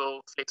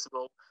approachable,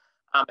 flexible,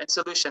 and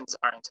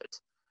solutions-oriented.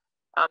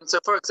 So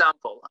for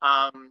example,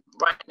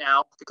 right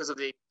now, because of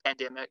the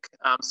pandemic,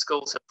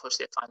 schools have pushed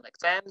their final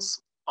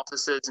exams,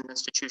 offices and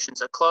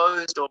institutions are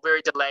closed or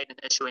very delayed in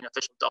issuing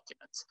official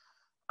documents.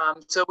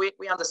 So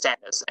we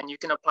understand this, and you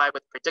can apply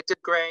with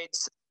predicted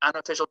grades,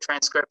 unofficial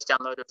transcripts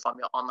downloaded from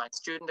your online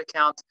student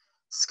account,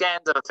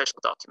 scans of official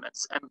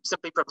documents, and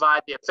simply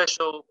provide the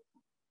official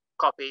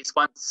copies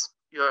once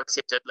you're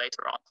accepted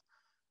later on.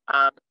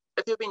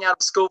 If you've been out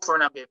of school for a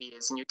number of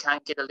years and you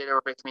can't get a letter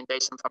of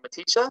recommendation from a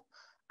teacher,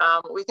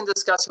 we can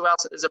discuss who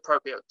else is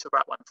appropriate to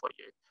write one for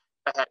you.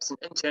 Perhaps an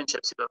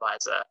internship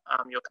supervisor,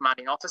 your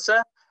commanding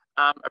officer,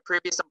 a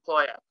previous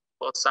employer,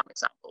 for some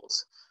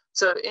examples.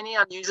 So any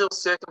unusual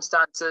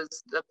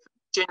circumstances that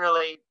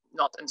generally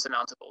not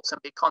insurmountable,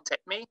 simply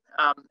contact me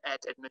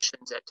at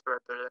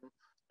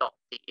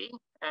admissions@touroberlin.de,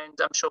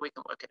 and I'm sure we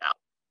can work it out.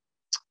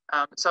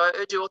 So I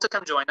urge you all to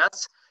come join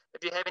us.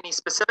 If you have any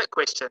specific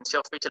questions,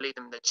 feel free to leave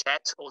them in the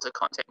chat or to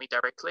contact me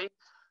directly.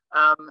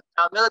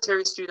 Our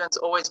military students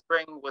always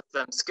bring with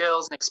them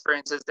skills and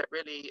experiences that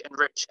really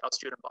enrich our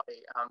student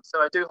body. So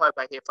I do hope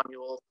I hear from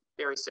you all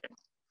very soon.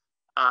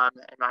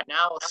 And right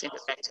now, I'll send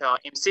it back to our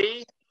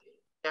MC,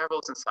 Herr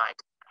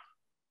Rosenzweig.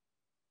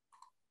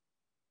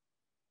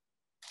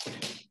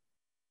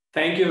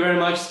 Thank you very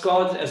much,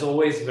 Scott. As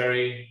always,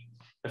 very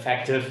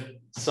effective.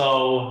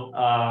 So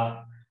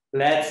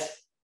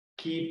let's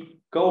keep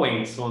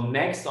going. So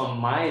next on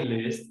my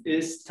list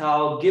is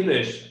Tao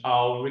Gibbesch,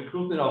 our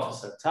recruitment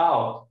officer.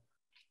 Tao,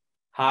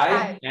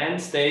 hi, and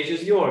stage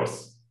is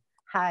yours.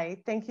 Hi,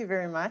 thank you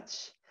very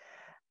much.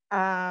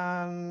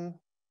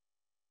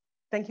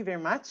 Thank you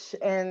very much.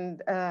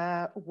 And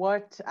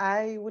what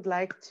I would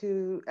like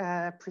to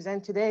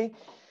present today,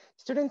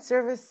 Student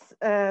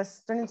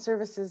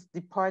Services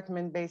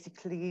Department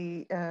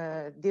basically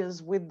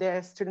deals with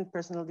the student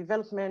personal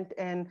development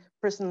and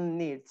personal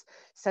needs,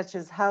 such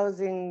as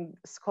housing,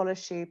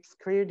 scholarships,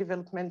 career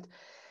development.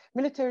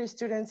 Military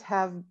students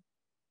have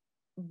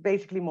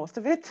basically most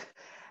of it.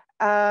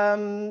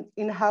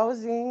 In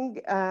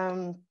housing,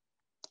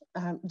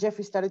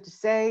 Geoffrey started to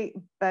say,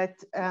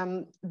 but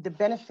the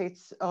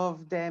benefits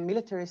of the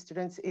military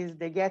students is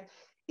they get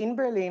in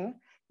Berlin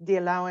the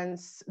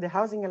allowance, the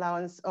housing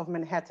allowance of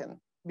Manhattan,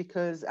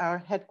 because our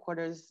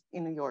headquarters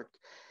in New York.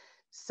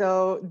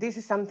 So this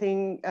is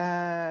something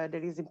that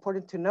is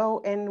important to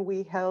know, and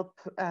we help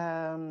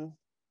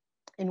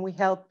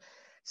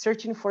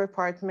searching for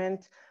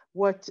apartment.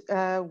 What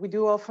we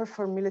do offer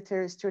for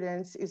military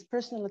students is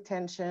personal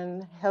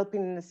attention,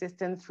 helping and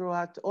assistance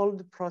throughout all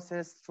the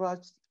process,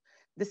 throughout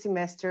the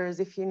semesters.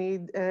 If you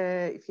need,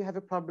 if you have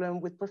a problem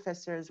with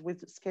professors,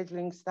 with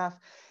scheduling stuff,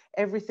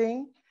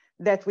 everything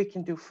that we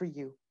can do for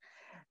you.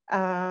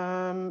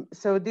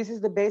 So this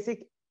is the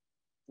basic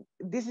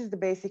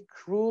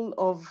rule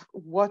of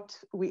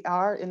what we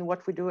are and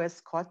what we do, as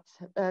Scott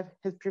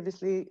has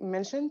previously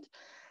mentioned.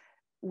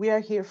 We are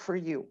here for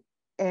you.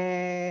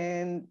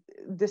 And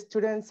the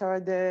students are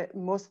the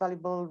most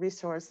valuable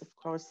resource, of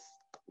course,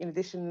 in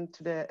addition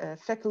to the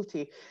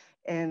faculty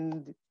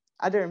and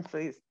other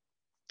employees.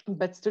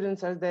 But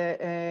students are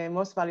the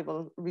most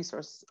valuable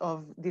resource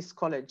of this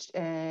college.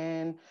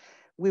 And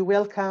we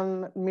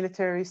welcome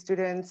military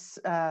students,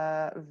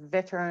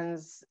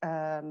 veterans,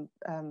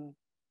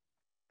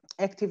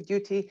 active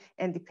duty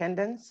and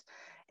dependents,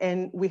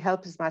 and we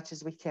help as much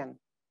as we can.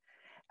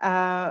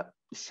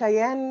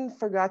 Shyanne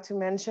forgot to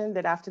mention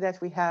that after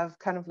that we have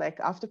kind of like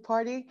after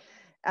party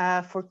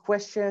for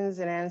questions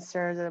and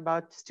answers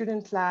about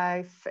student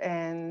life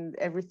and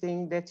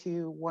everything that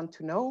you want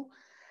to know.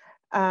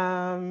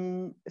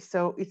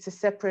 So it's a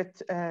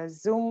separate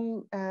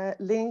Zoom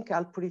link.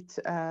 I'll put it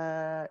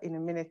in a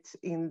minute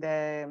in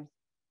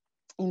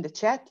the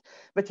chat,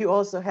 but you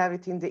also have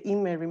it in the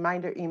email,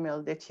 reminder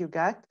email that you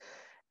got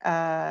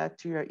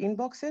to your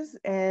inboxes.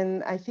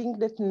 And I think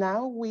that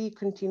now we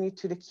continue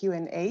to the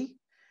Q&A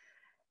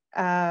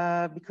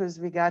because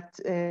we got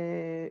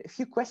a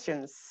few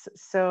questions.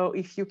 So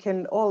if you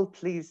can all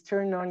please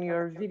turn on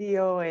your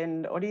video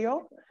and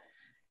audio,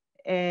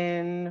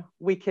 and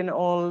we can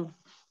all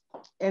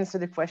answer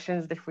the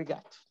questions that we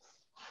got.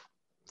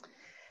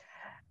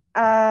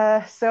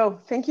 So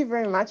thank you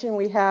very much. And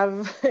we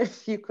have a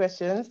few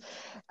questions.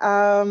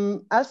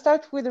 I'll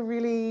start with a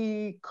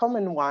really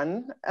common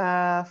one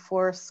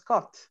for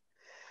Scott.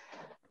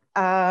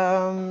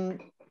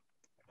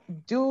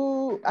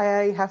 Do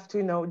I have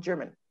to know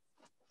German?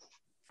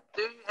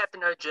 Do you have to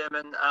know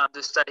German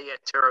to study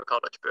at Touro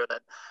College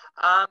Berlin?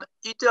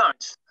 You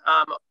don't.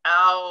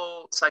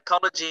 Our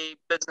psychology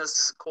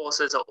business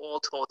courses are all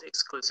taught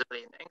exclusively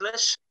in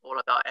English. All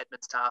of our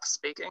admin staff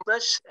speak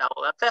English.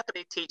 Our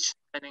faculty teach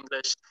in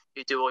English.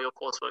 You do all your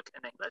coursework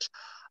in English.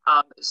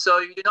 So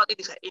you do not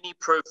need any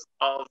proof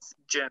of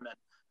German.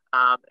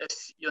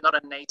 If you're not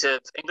a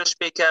native English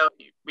speaker,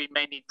 we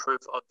may need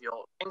proof of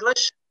your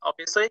English,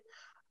 obviously,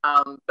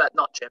 but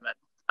not German.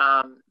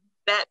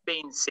 That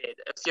being said,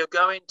 if you're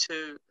going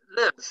to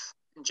live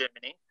in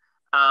Germany,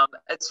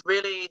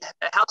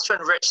 it helps to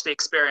enrich the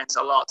experience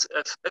a lot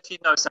if you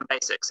know some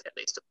basics, at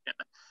least, of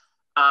German.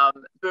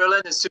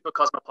 Berlin is super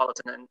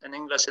cosmopolitan, and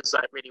English is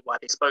like really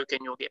widely spoken.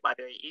 You'll get by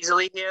very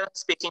easily here,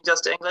 speaking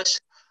just English.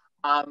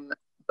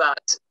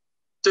 But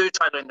do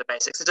try to learn the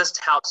basics. It just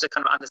helps to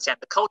kind of understand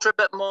the culture a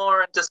bit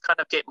more and just kind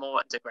of get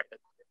more integrated.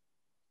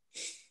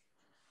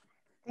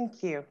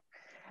 Thank you.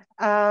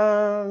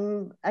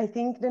 I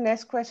think the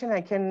next question I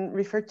can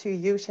refer to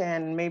you,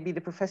 Shyanne. Maybe the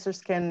professors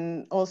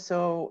can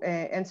also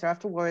answer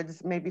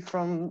afterwards, maybe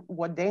from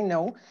what they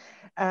know,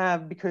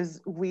 because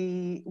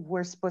we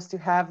were supposed to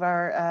have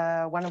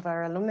our one of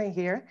our alumni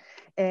here,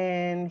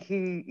 and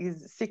he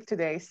is sick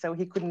today, so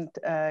he couldn't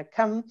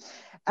come.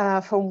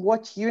 From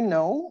what you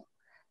know,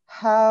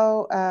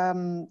 how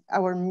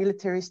our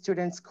military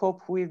students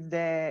cope with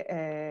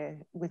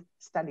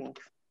studying?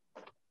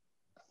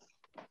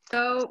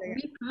 So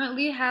we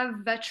currently have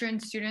veteran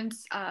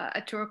students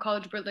at Touro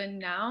College Berlin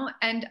now,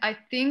 and I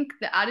think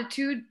the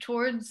attitude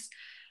towards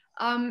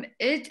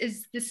it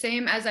is the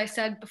same as I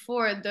said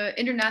before. The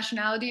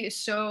internationality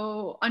is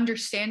so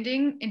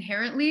understanding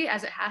inherently,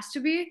 as it has to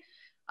be.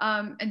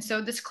 And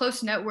so this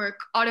close network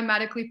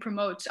automatically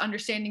promotes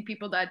understanding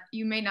people that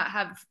you may not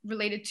have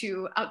related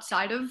to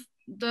outside of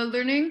the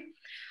learning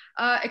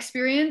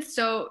experience.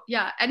 So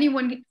yeah,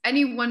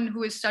 anyone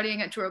who is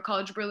studying at Touro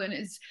College Berlin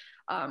is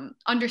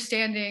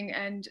understanding,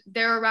 and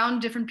they're around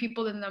different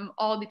people than them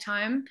all the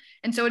time.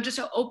 And so it just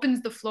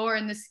opens the floor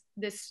in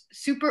this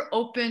super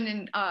open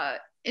and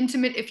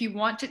intimate, if you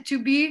want it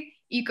to be,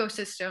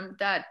 ecosystem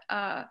that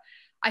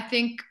I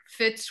think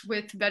fits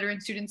with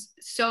veteran students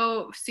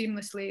so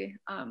seamlessly.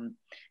 And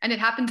it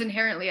happens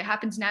inherently, it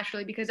happens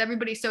naturally because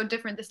everybody's so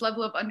different. This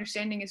level of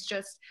understanding is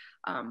just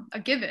a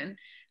given.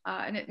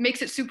 And it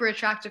makes it super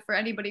attractive for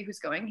anybody who's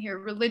going here,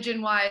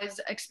 religion-wise,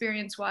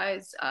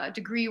 experience-wise,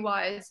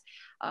 degree-wise,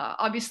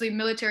 obviously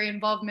military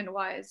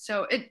involvement-wise.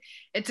 So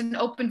it's an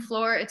open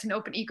floor, it's an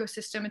open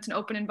ecosystem, it's an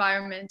open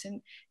environment.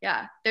 And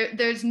yeah,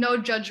 there's no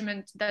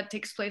judgment that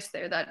takes place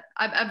there that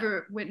I've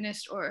ever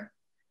witnessed or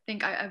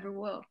think I ever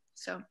will.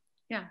 So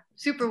yeah,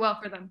 super well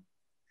for them.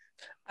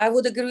 I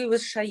would agree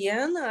with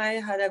Shyanne. I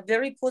had a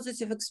very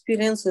positive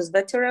experience with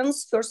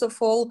veterans. First of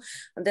all,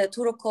 the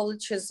Touro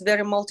College is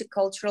very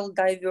multicultural,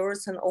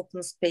 diverse, and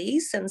open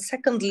space. And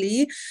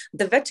secondly,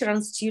 the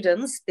veteran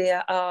students, they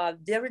are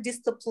very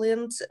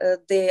disciplined,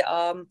 they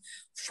are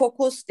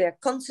focused, they're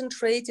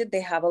concentrated,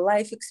 they have a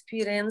life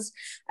experience.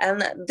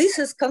 And this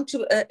is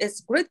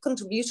it's great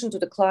contribution to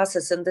the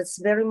classes, and that's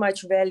very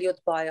much valued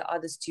by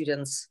other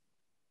students.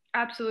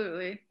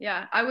 Absolutely.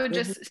 Yeah. I would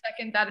just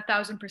second that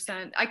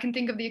 1,000%. I can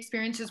think of the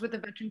experiences with the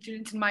veteran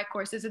students in my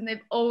courses, and they've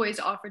always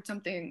offered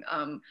something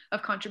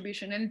of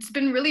contribution. And it's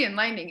been really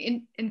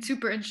enlightening and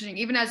super interesting,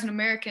 even as an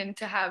American,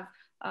 to have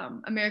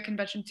American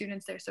veteran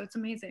students there. So it's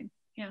amazing.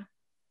 Yeah.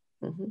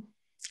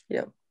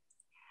 Yeah.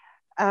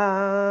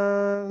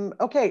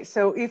 Okay,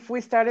 so if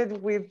we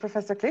started with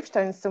Professor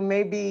Klippstein, so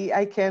maybe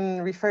I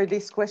can refer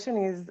this question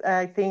is,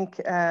 I think,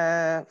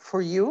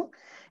 for you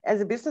as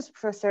a business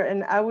professor,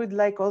 and I would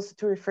like also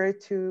to refer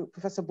to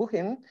Professor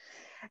Buhin.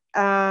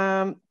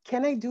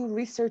 Can I do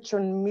research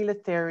on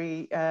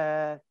military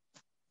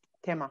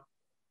tema?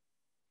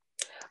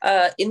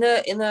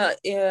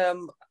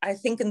 I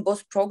think in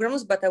both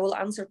programs, but I will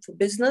answer for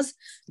business,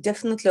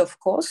 definitely, of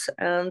course.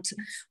 And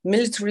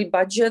military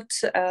budget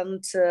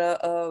and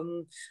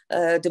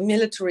the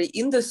military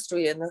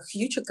industry and a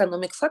huge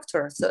economic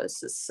factor. So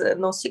this is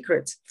no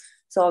secret.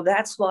 So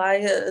that's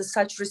why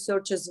such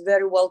research is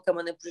very welcome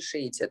and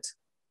appreciated.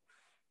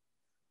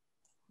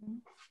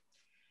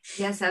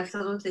 Yes,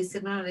 absolutely.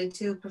 Similarly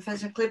to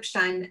Professor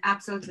Klippstein,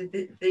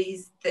 absolutely.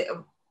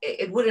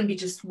 It wouldn't be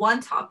just one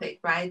topic,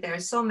 right? There are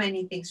so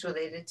many things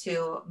related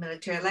to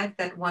military life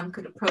that one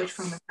could approach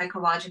from a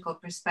psychological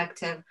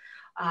perspective,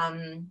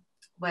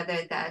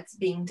 whether that's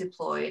being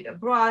deployed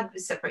abroad,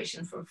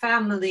 separation from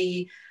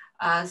family,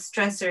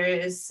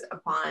 stressors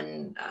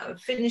upon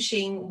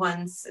finishing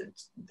one's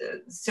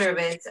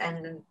service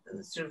and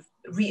sort of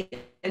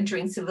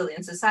re-entering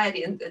civilian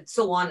society, and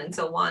so on and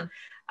so on.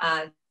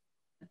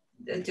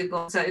 To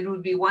go. So it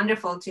would be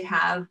wonderful to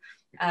have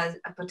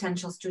a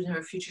potential student or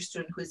a future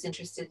student who is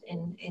interested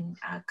in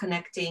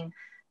connecting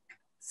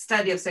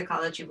study of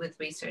psychology with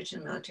research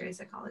in military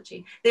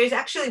psychology. There's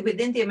actually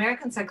within the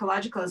American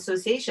Psychological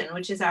Association,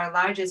 which is our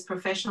largest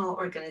professional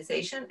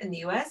organization in the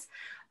US,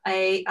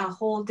 a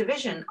whole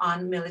division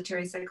on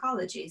military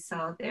psychology.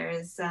 So there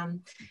is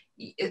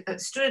a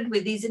student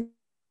with these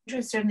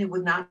interests certainly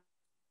would not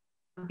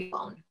be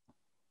alone.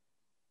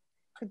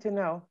 Good to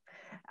know.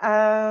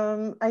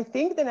 I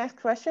think the next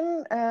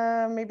question,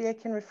 maybe I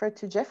can refer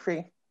to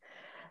Geoffrey.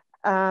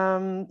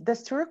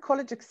 Does Touro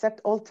College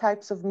accept all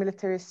types of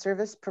military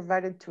service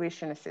provided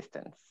tuition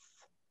assistance?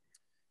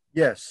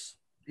 Yes,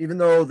 even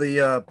though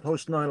the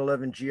post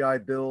 9/11 GI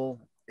Bill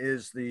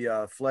is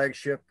the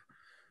flagship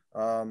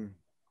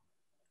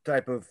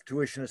type of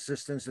tuition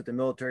assistance that the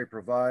military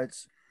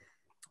provides,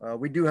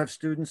 we do have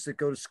students that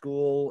go to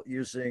school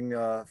using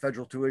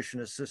federal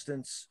tuition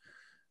assistance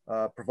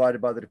provided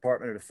by the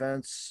Department of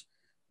Defense.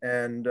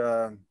 And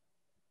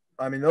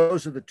I mean,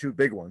 those are the two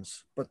big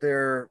ones, but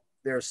there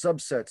are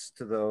subsets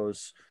to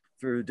those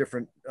through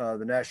different,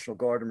 the National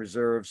Guard and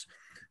Reserves.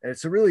 And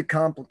it's a really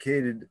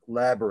complicated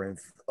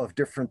labyrinth of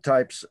different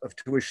types of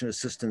tuition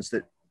assistance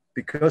that,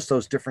 because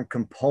those different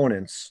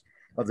components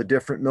of the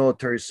different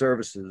military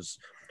services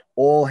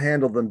all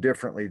handle them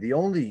differently. The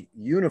only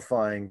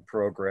unifying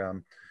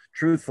program,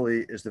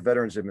 truthfully, is the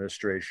Veterans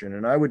Administration.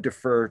 And I would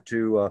defer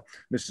to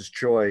Mrs.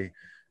 Choi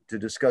to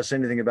discuss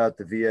anything about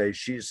the VA.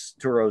 She's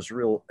Touro's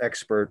real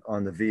expert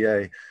on the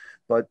VA.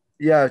 But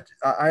yeah,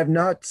 I have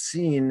not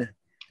seen,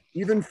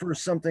 even for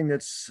something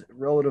that's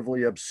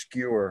relatively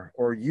obscure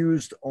or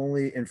used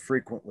only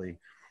infrequently,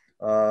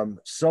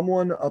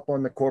 someone up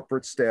on the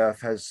corporate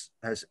staff has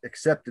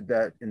accepted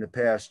that in the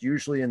past,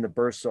 usually in the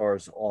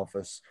bursar's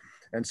office.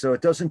 And so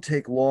it doesn't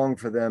take long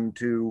for them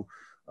to,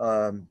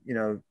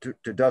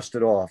 to dust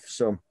it off.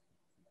 So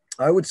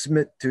I would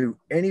submit to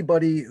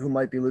anybody who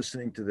might be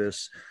listening to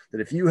this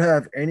that if you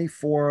have any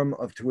form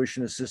of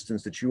tuition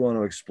assistance that you want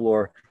to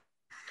explore,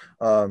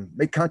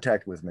 make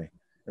contact with me,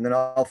 and then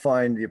I'll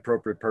find the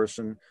appropriate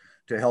person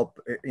to help,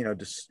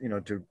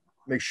 to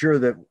make sure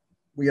that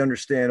we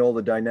understand all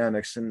the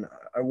dynamics. And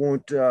I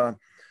won't,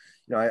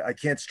 I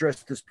can't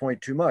stress this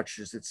point too much,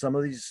 is that some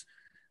of these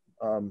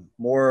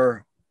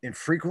more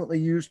infrequently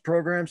used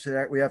programs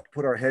that we have to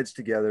put our heads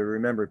together to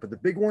remember it. But the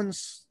big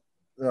ones,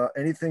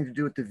 anything to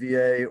do with the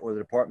VA or the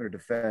Department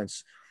of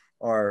Defense,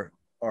 are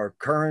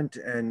current,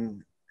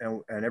 and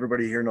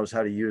everybody here knows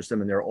how to use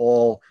them, and they're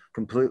all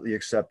completely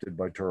accepted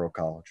by Touro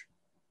College.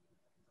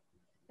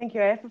 Thank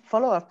you. I have a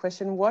follow-up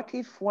question. What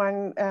if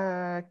one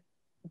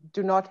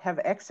do not have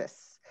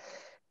access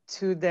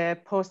to the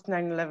post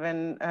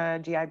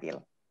 9/11 GI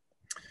Bill?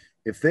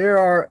 If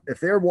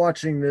they're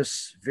watching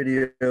this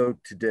video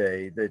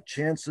today, the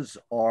chances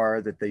are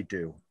that they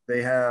do.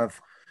 They have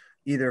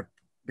either,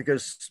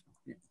 because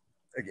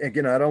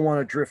again, I don't want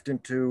to drift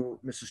into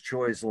Mrs.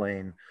 Choi's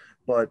lane,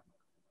 but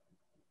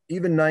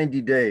even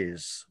 90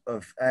 days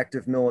of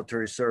active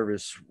military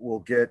service will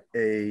get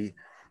a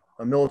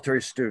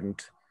military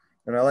student,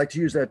 and I like to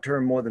use that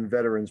term more than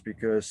veterans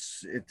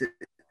because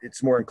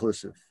it's more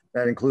inclusive.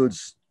 That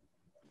includes,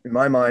 in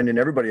my mind and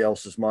everybody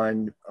else's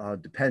mind,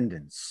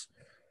 dependents.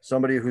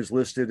 Somebody who's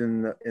listed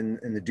in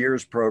the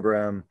DEERS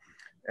program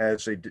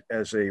as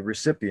a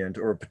recipient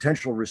or a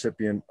potential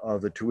recipient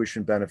of the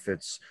tuition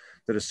benefits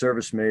that a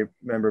service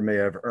member may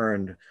have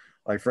earned.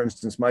 Like, for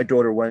instance, my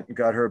daughter went and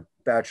got her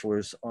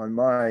bachelor's on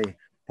my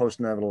post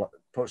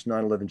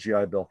 9/11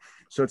 GI Bill.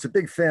 So it's a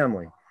big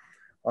family.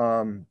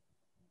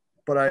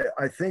 but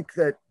I think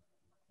that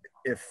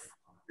if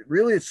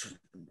really it's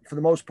for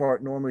the most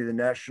part, normally the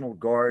National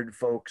Guard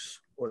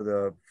folks or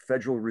the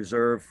Federal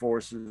Reserve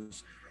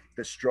forces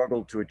that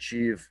struggle to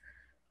achieve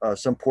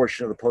some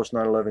portion of the post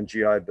 9/11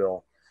 GI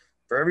Bill.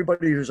 For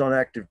everybody who's on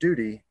active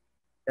duty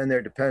and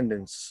their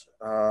dependents,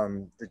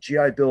 the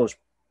GI Bill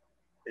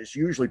is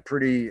usually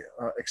pretty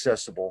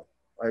accessible.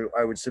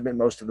 I would submit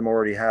most of them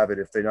already have it.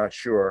 If they're not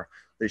sure,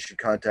 they should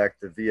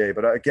contact the VA.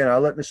 But again,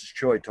 I'll let Mrs.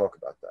 Choi talk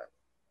about that.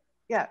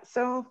 Yeah,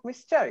 so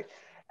Ms. Choi,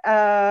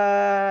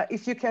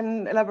 if you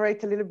can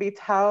elaborate a little bit,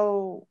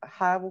 how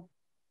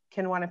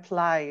can one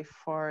apply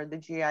for the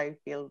GI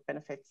Bill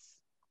benefits?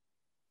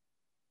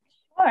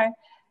 Sure.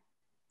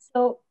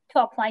 So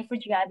to apply for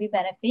GI Bill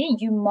benefit,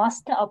 you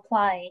must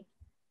apply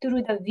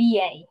through the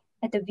VA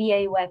at the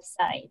VA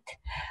website.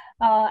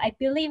 I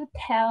believe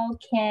Tel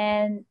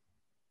can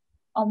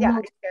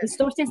upload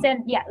resources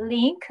and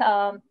link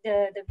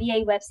the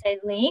VA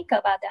website link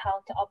about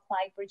how to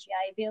apply for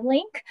GI Bill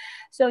link.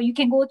 So you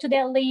can go to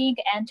that link,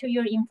 enter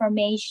your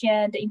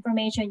information. The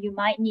information you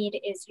might need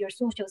is your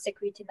social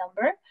security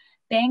number,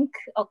 bank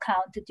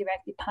account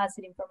direct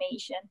deposit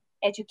information,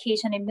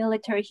 education and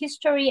military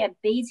history, and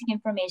basic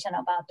information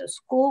about the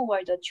school or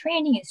the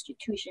training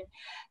institution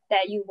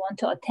that you want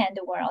to attend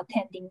or are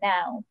attending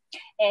now.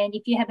 And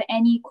if you have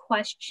any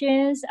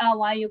questions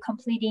while you're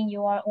completing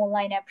your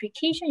online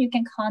application, you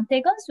can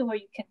contact us or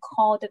you can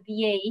call the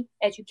VA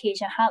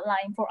education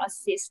hotline for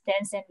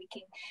assistance, and we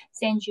can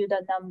send you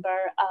the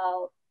number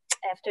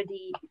after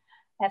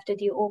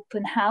the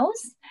open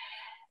house.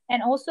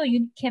 And also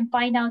you can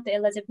find out the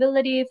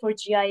eligibility for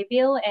GI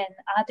Bill and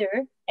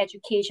other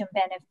education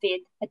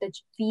benefit at the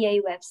VA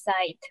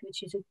website,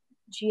 which is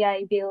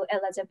GI Bill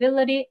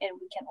eligibility, and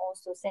we can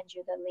also send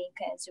you the link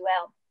as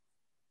well.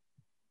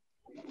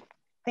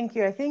 Thank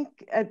you. I think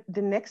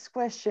the next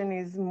question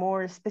is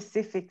more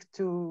specific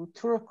to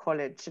Touro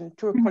College and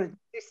Touro College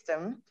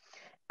system.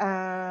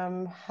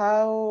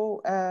 How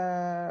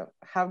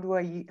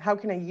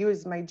can I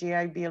use my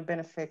GI Bill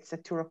benefits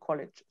at Touro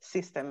College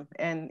system,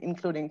 and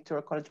including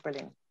Touro College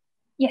Berlin?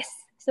 Yes.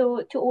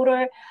 So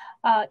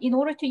in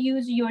order to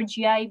use your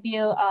GI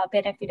Bill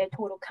benefit at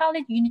Touro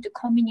College, you need to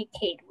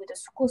communicate with the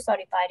school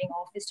certifying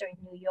officer in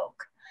New York.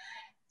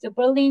 The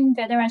Berlin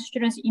Veteran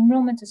Students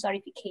Enrollment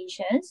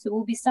Certifications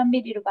will be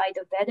submitted by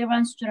the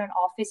Veteran Student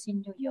Office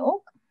in New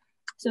York.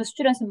 So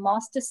students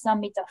must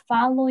submit the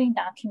following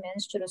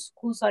documents to the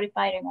school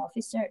certifying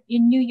officer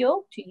in New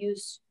York to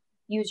use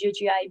your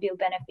GI Bill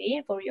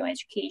benefit for your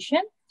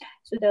education.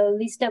 So the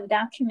list of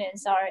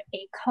documents are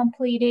a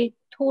completed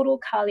Touro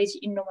College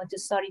Enrollment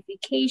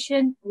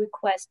Certification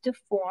request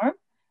form,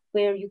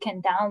 where you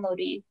can download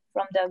it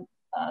from the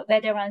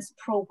Veterans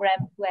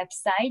Program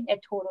website at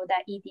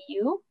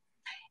touro.edu.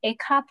 A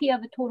copy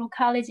of a Touro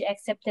College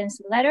acceptance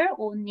letter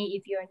only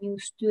if you're a new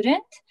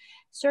student,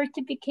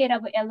 certificate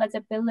of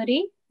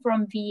eligibility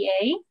from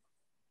VA,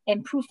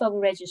 and proof of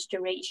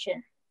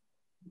registration.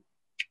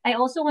 I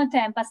also want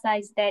to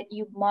emphasize that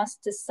you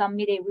must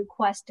submit a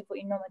request for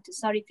enrollment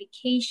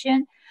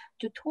certification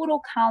to Touro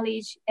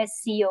College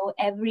SCO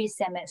every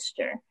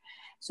semester.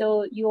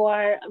 So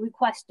your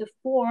request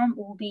form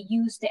will be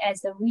used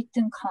as a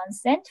written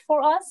consent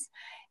for us.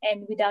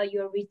 And without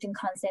your written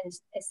consent,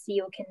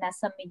 SCO cannot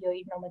submit your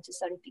enrollment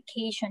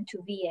certification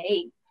to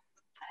VA.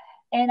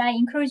 And I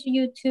encourage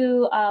you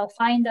to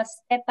find the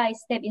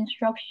step-by-step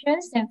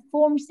instructions and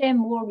forms and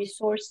more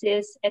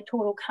resources at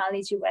Touro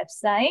College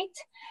website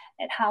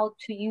and how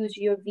to use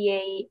your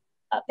VA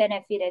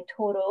benefit at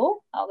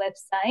Touro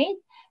website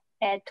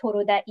at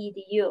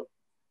touro.edu.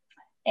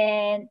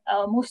 And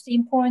most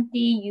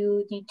importantly,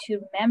 you need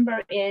to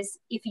remember is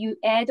if you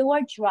add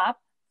or drop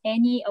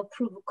any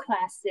approved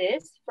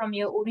classes from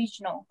your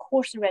original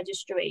course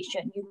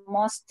registration, you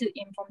must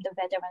inform the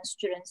Veteran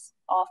Students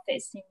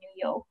Office in New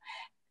York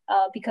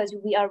because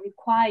we are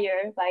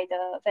required by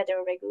the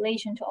federal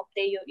regulation to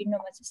update your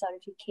enrollment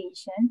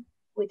certification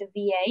with the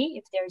VA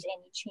if there's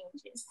any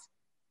changes.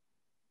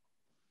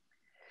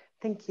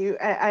 Thank you.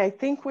 I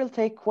think we'll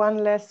take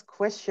one last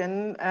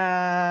question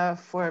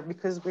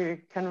because we're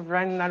kind of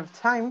running out of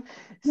time.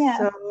 Yeah.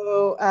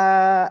 So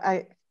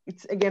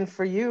it's again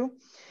for you.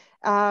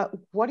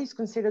 What is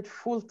considered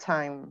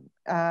full-time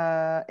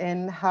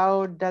and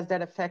how does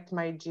that affect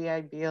my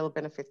GI Bill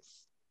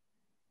benefits?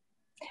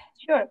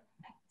 Sure.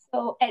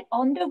 So at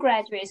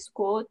undergraduate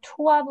school,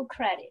 12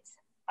 credits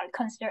are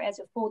considered as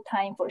a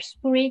full-time for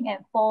spring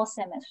and fall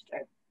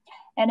semester.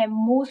 And at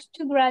most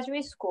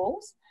graduate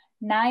schools,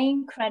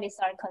 9 credits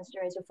are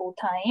considered as a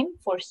full-time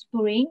for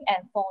spring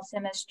and fall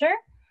semester.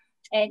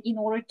 And in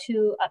order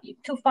to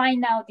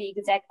find out the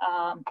exact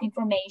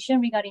information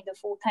regarding the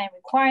full-time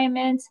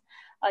requirements,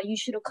 you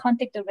should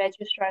contact the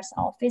registrar's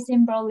office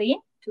in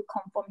Berlin to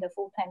confirm the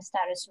full-time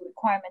status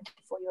requirement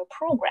for your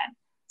program.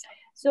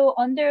 So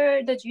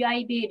under the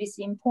GI Bill, it is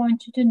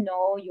important to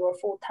know your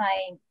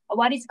full-time,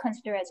 what is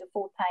considered as a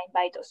full-time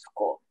by the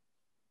school.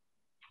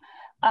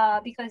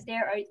 Because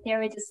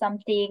there is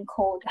something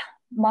called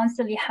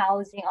monthly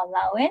housing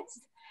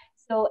allowance.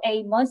 So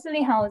a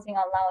monthly housing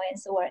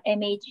allowance, or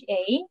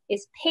MHA,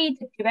 is paid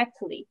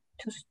directly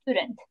to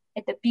students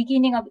at the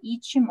beginning of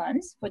each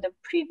month for the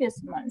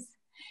previous month.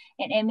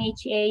 And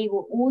MHA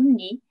will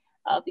only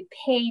be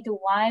paid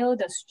while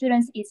the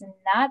student is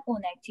not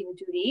on active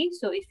duty.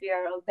 So if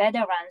you're a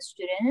veteran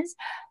student,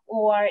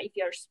 or if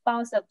you're a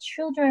spouse of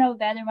children of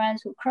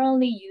veterans who are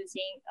currently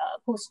using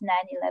post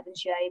 9/11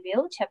 GI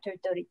Bill, Chapter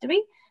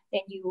 33,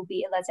 then you will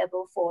be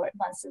eligible for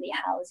monthly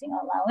housing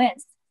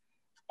allowance.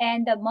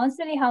 And the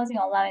monthly housing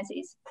allowance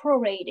is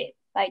prorated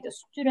by the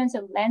student's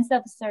length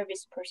of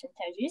service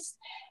percentages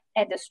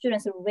and the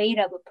student's rate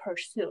of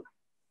pursuit.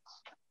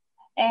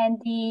 And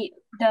the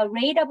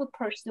rate of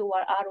pursuit,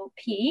 or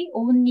ROP,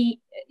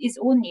 is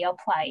only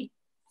applied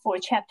for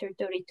Chapter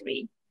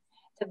 33.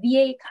 The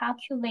VA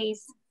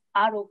calculates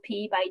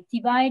ROP by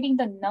dividing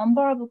the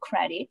number of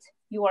credit,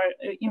 your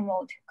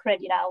enrolled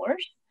credit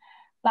hours,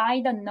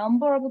 by the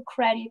number of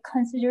credit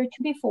considered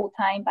to be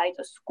full-time by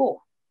the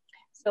school.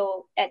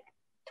 So at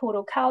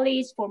Touro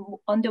College, for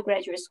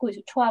undergraduate school,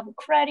 is 12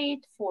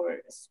 credit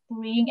for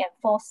spring and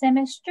fall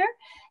semester,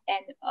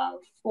 and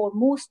for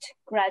most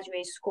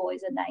graduate school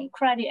is a 9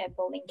 credit at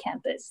Berlin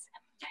campus.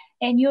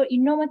 And your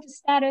enrollment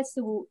status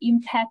will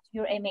impact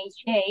your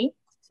MHA.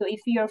 So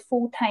if you're a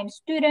full-time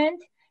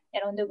student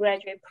at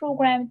undergraduate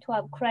program,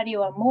 12 credit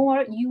or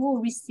more, you will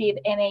receive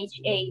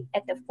MHA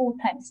at the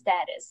full-time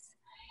status.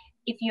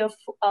 If your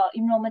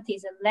enrollment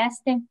is less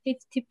than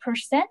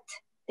 50%,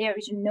 there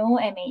is no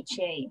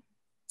MHA.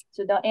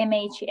 So the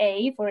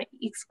MHA for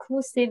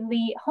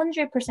exclusively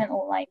 100%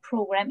 online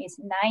program is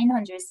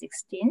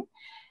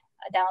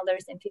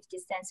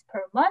 $916.50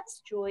 per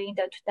month during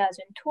the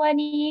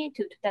 2020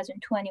 to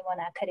 2021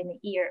 academic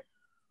year.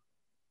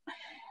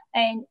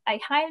 And I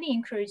highly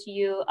encourage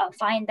you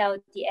find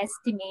out the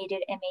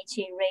estimated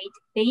MHA rate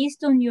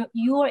based on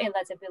your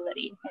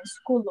eligibility and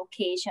school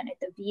location at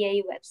the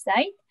VA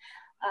website,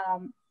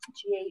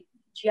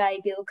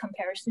 GI Bill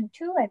comparison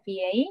tool at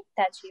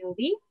va.gov,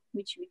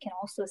 which we can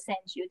also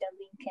send you the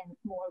link and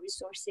more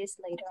resources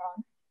later on.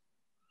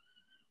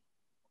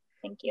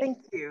 Thank you.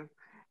 Thank you.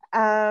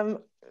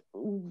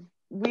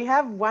 We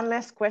have one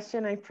last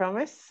question, I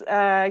promise.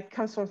 It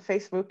comes from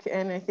Facebook,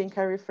 and I think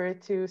I refer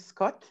to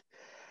Scott.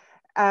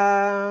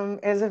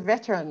 As a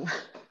veteran,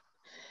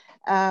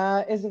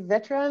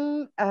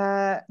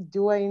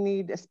 do I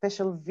need a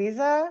special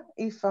visa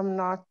if I'm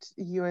not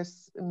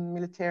US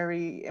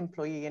military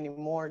employee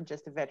anymore,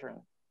 just a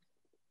veteran?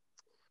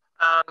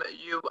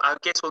 You, I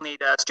guess, will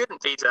need a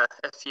student visa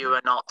if you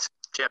are not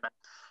German.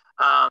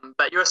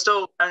 But you're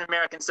still an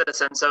American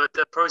citizen, so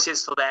the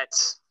process for that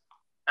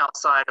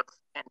outside of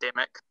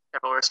pandemic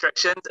travel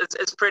restrictions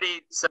is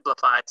pretty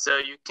simplified. So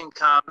you can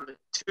come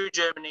to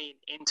Germany,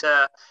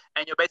 enter,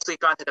 and you're basically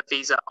granted a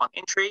visa on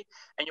entry,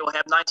 and you'll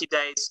have 90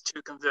 days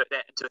to convert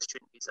that into a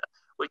student visa,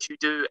 which you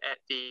do at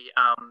the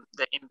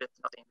embassy,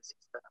 not the embassy,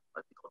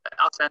 what do you call that?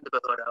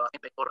 Ausländerbehörde, I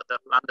think they call it the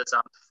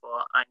Landesamt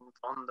for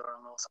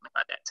Einwanderung or something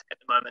like that at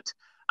the moment.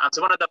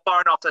 So one of the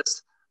foreign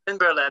office in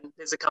Berlin,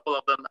 there's a couple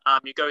of them.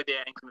 You go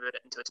there and convert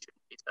it into a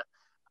student visa.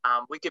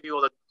 We give you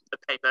all the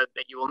paper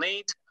that you will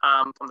need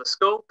from the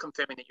school,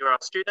 confirming that you're a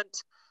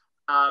student,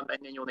 and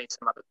then you'll need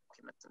some other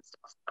documents and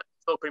stuff. But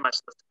it's all pretty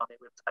much listed on their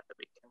website that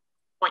we can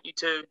point you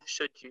to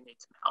should you need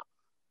some help.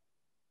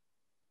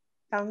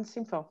 Sounds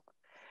simple.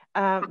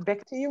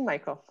 Back to you,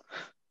 Michael.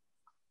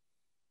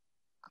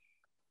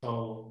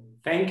 So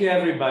thank you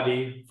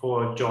everybody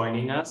for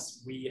joining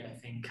us. We, I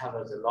think,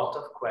 covered a lot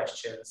of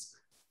questions.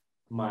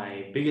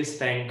 My biggest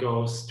thank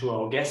goes to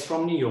our guests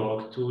from New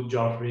York, to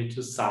Geoffrey,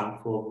 to Sam,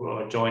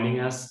 for joining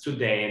us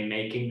today and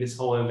making this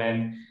whole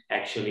event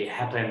actually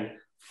happen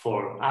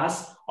for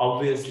us.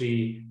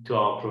 Obviously, to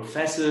our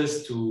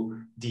professors, to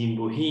Dean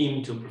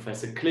Buhin, to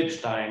Professor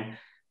Klippstein,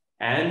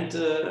 and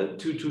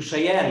to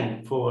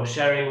Shyanne for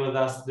sharing with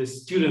us the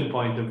student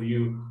point of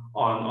view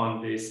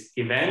on this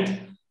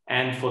event,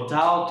 and for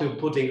Tao to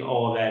putting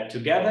all that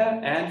together,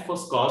 and for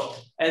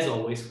Scott, as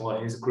always, for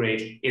his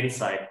great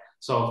insight.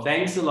 So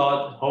thanks a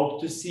lot.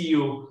 Hope to see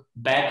you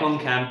back on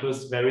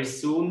campus very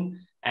soon.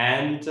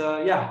 And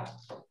yeah,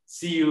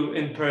 see you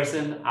in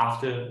person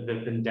after the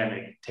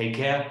pandemic. Take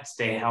care,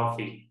 stay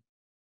healthy.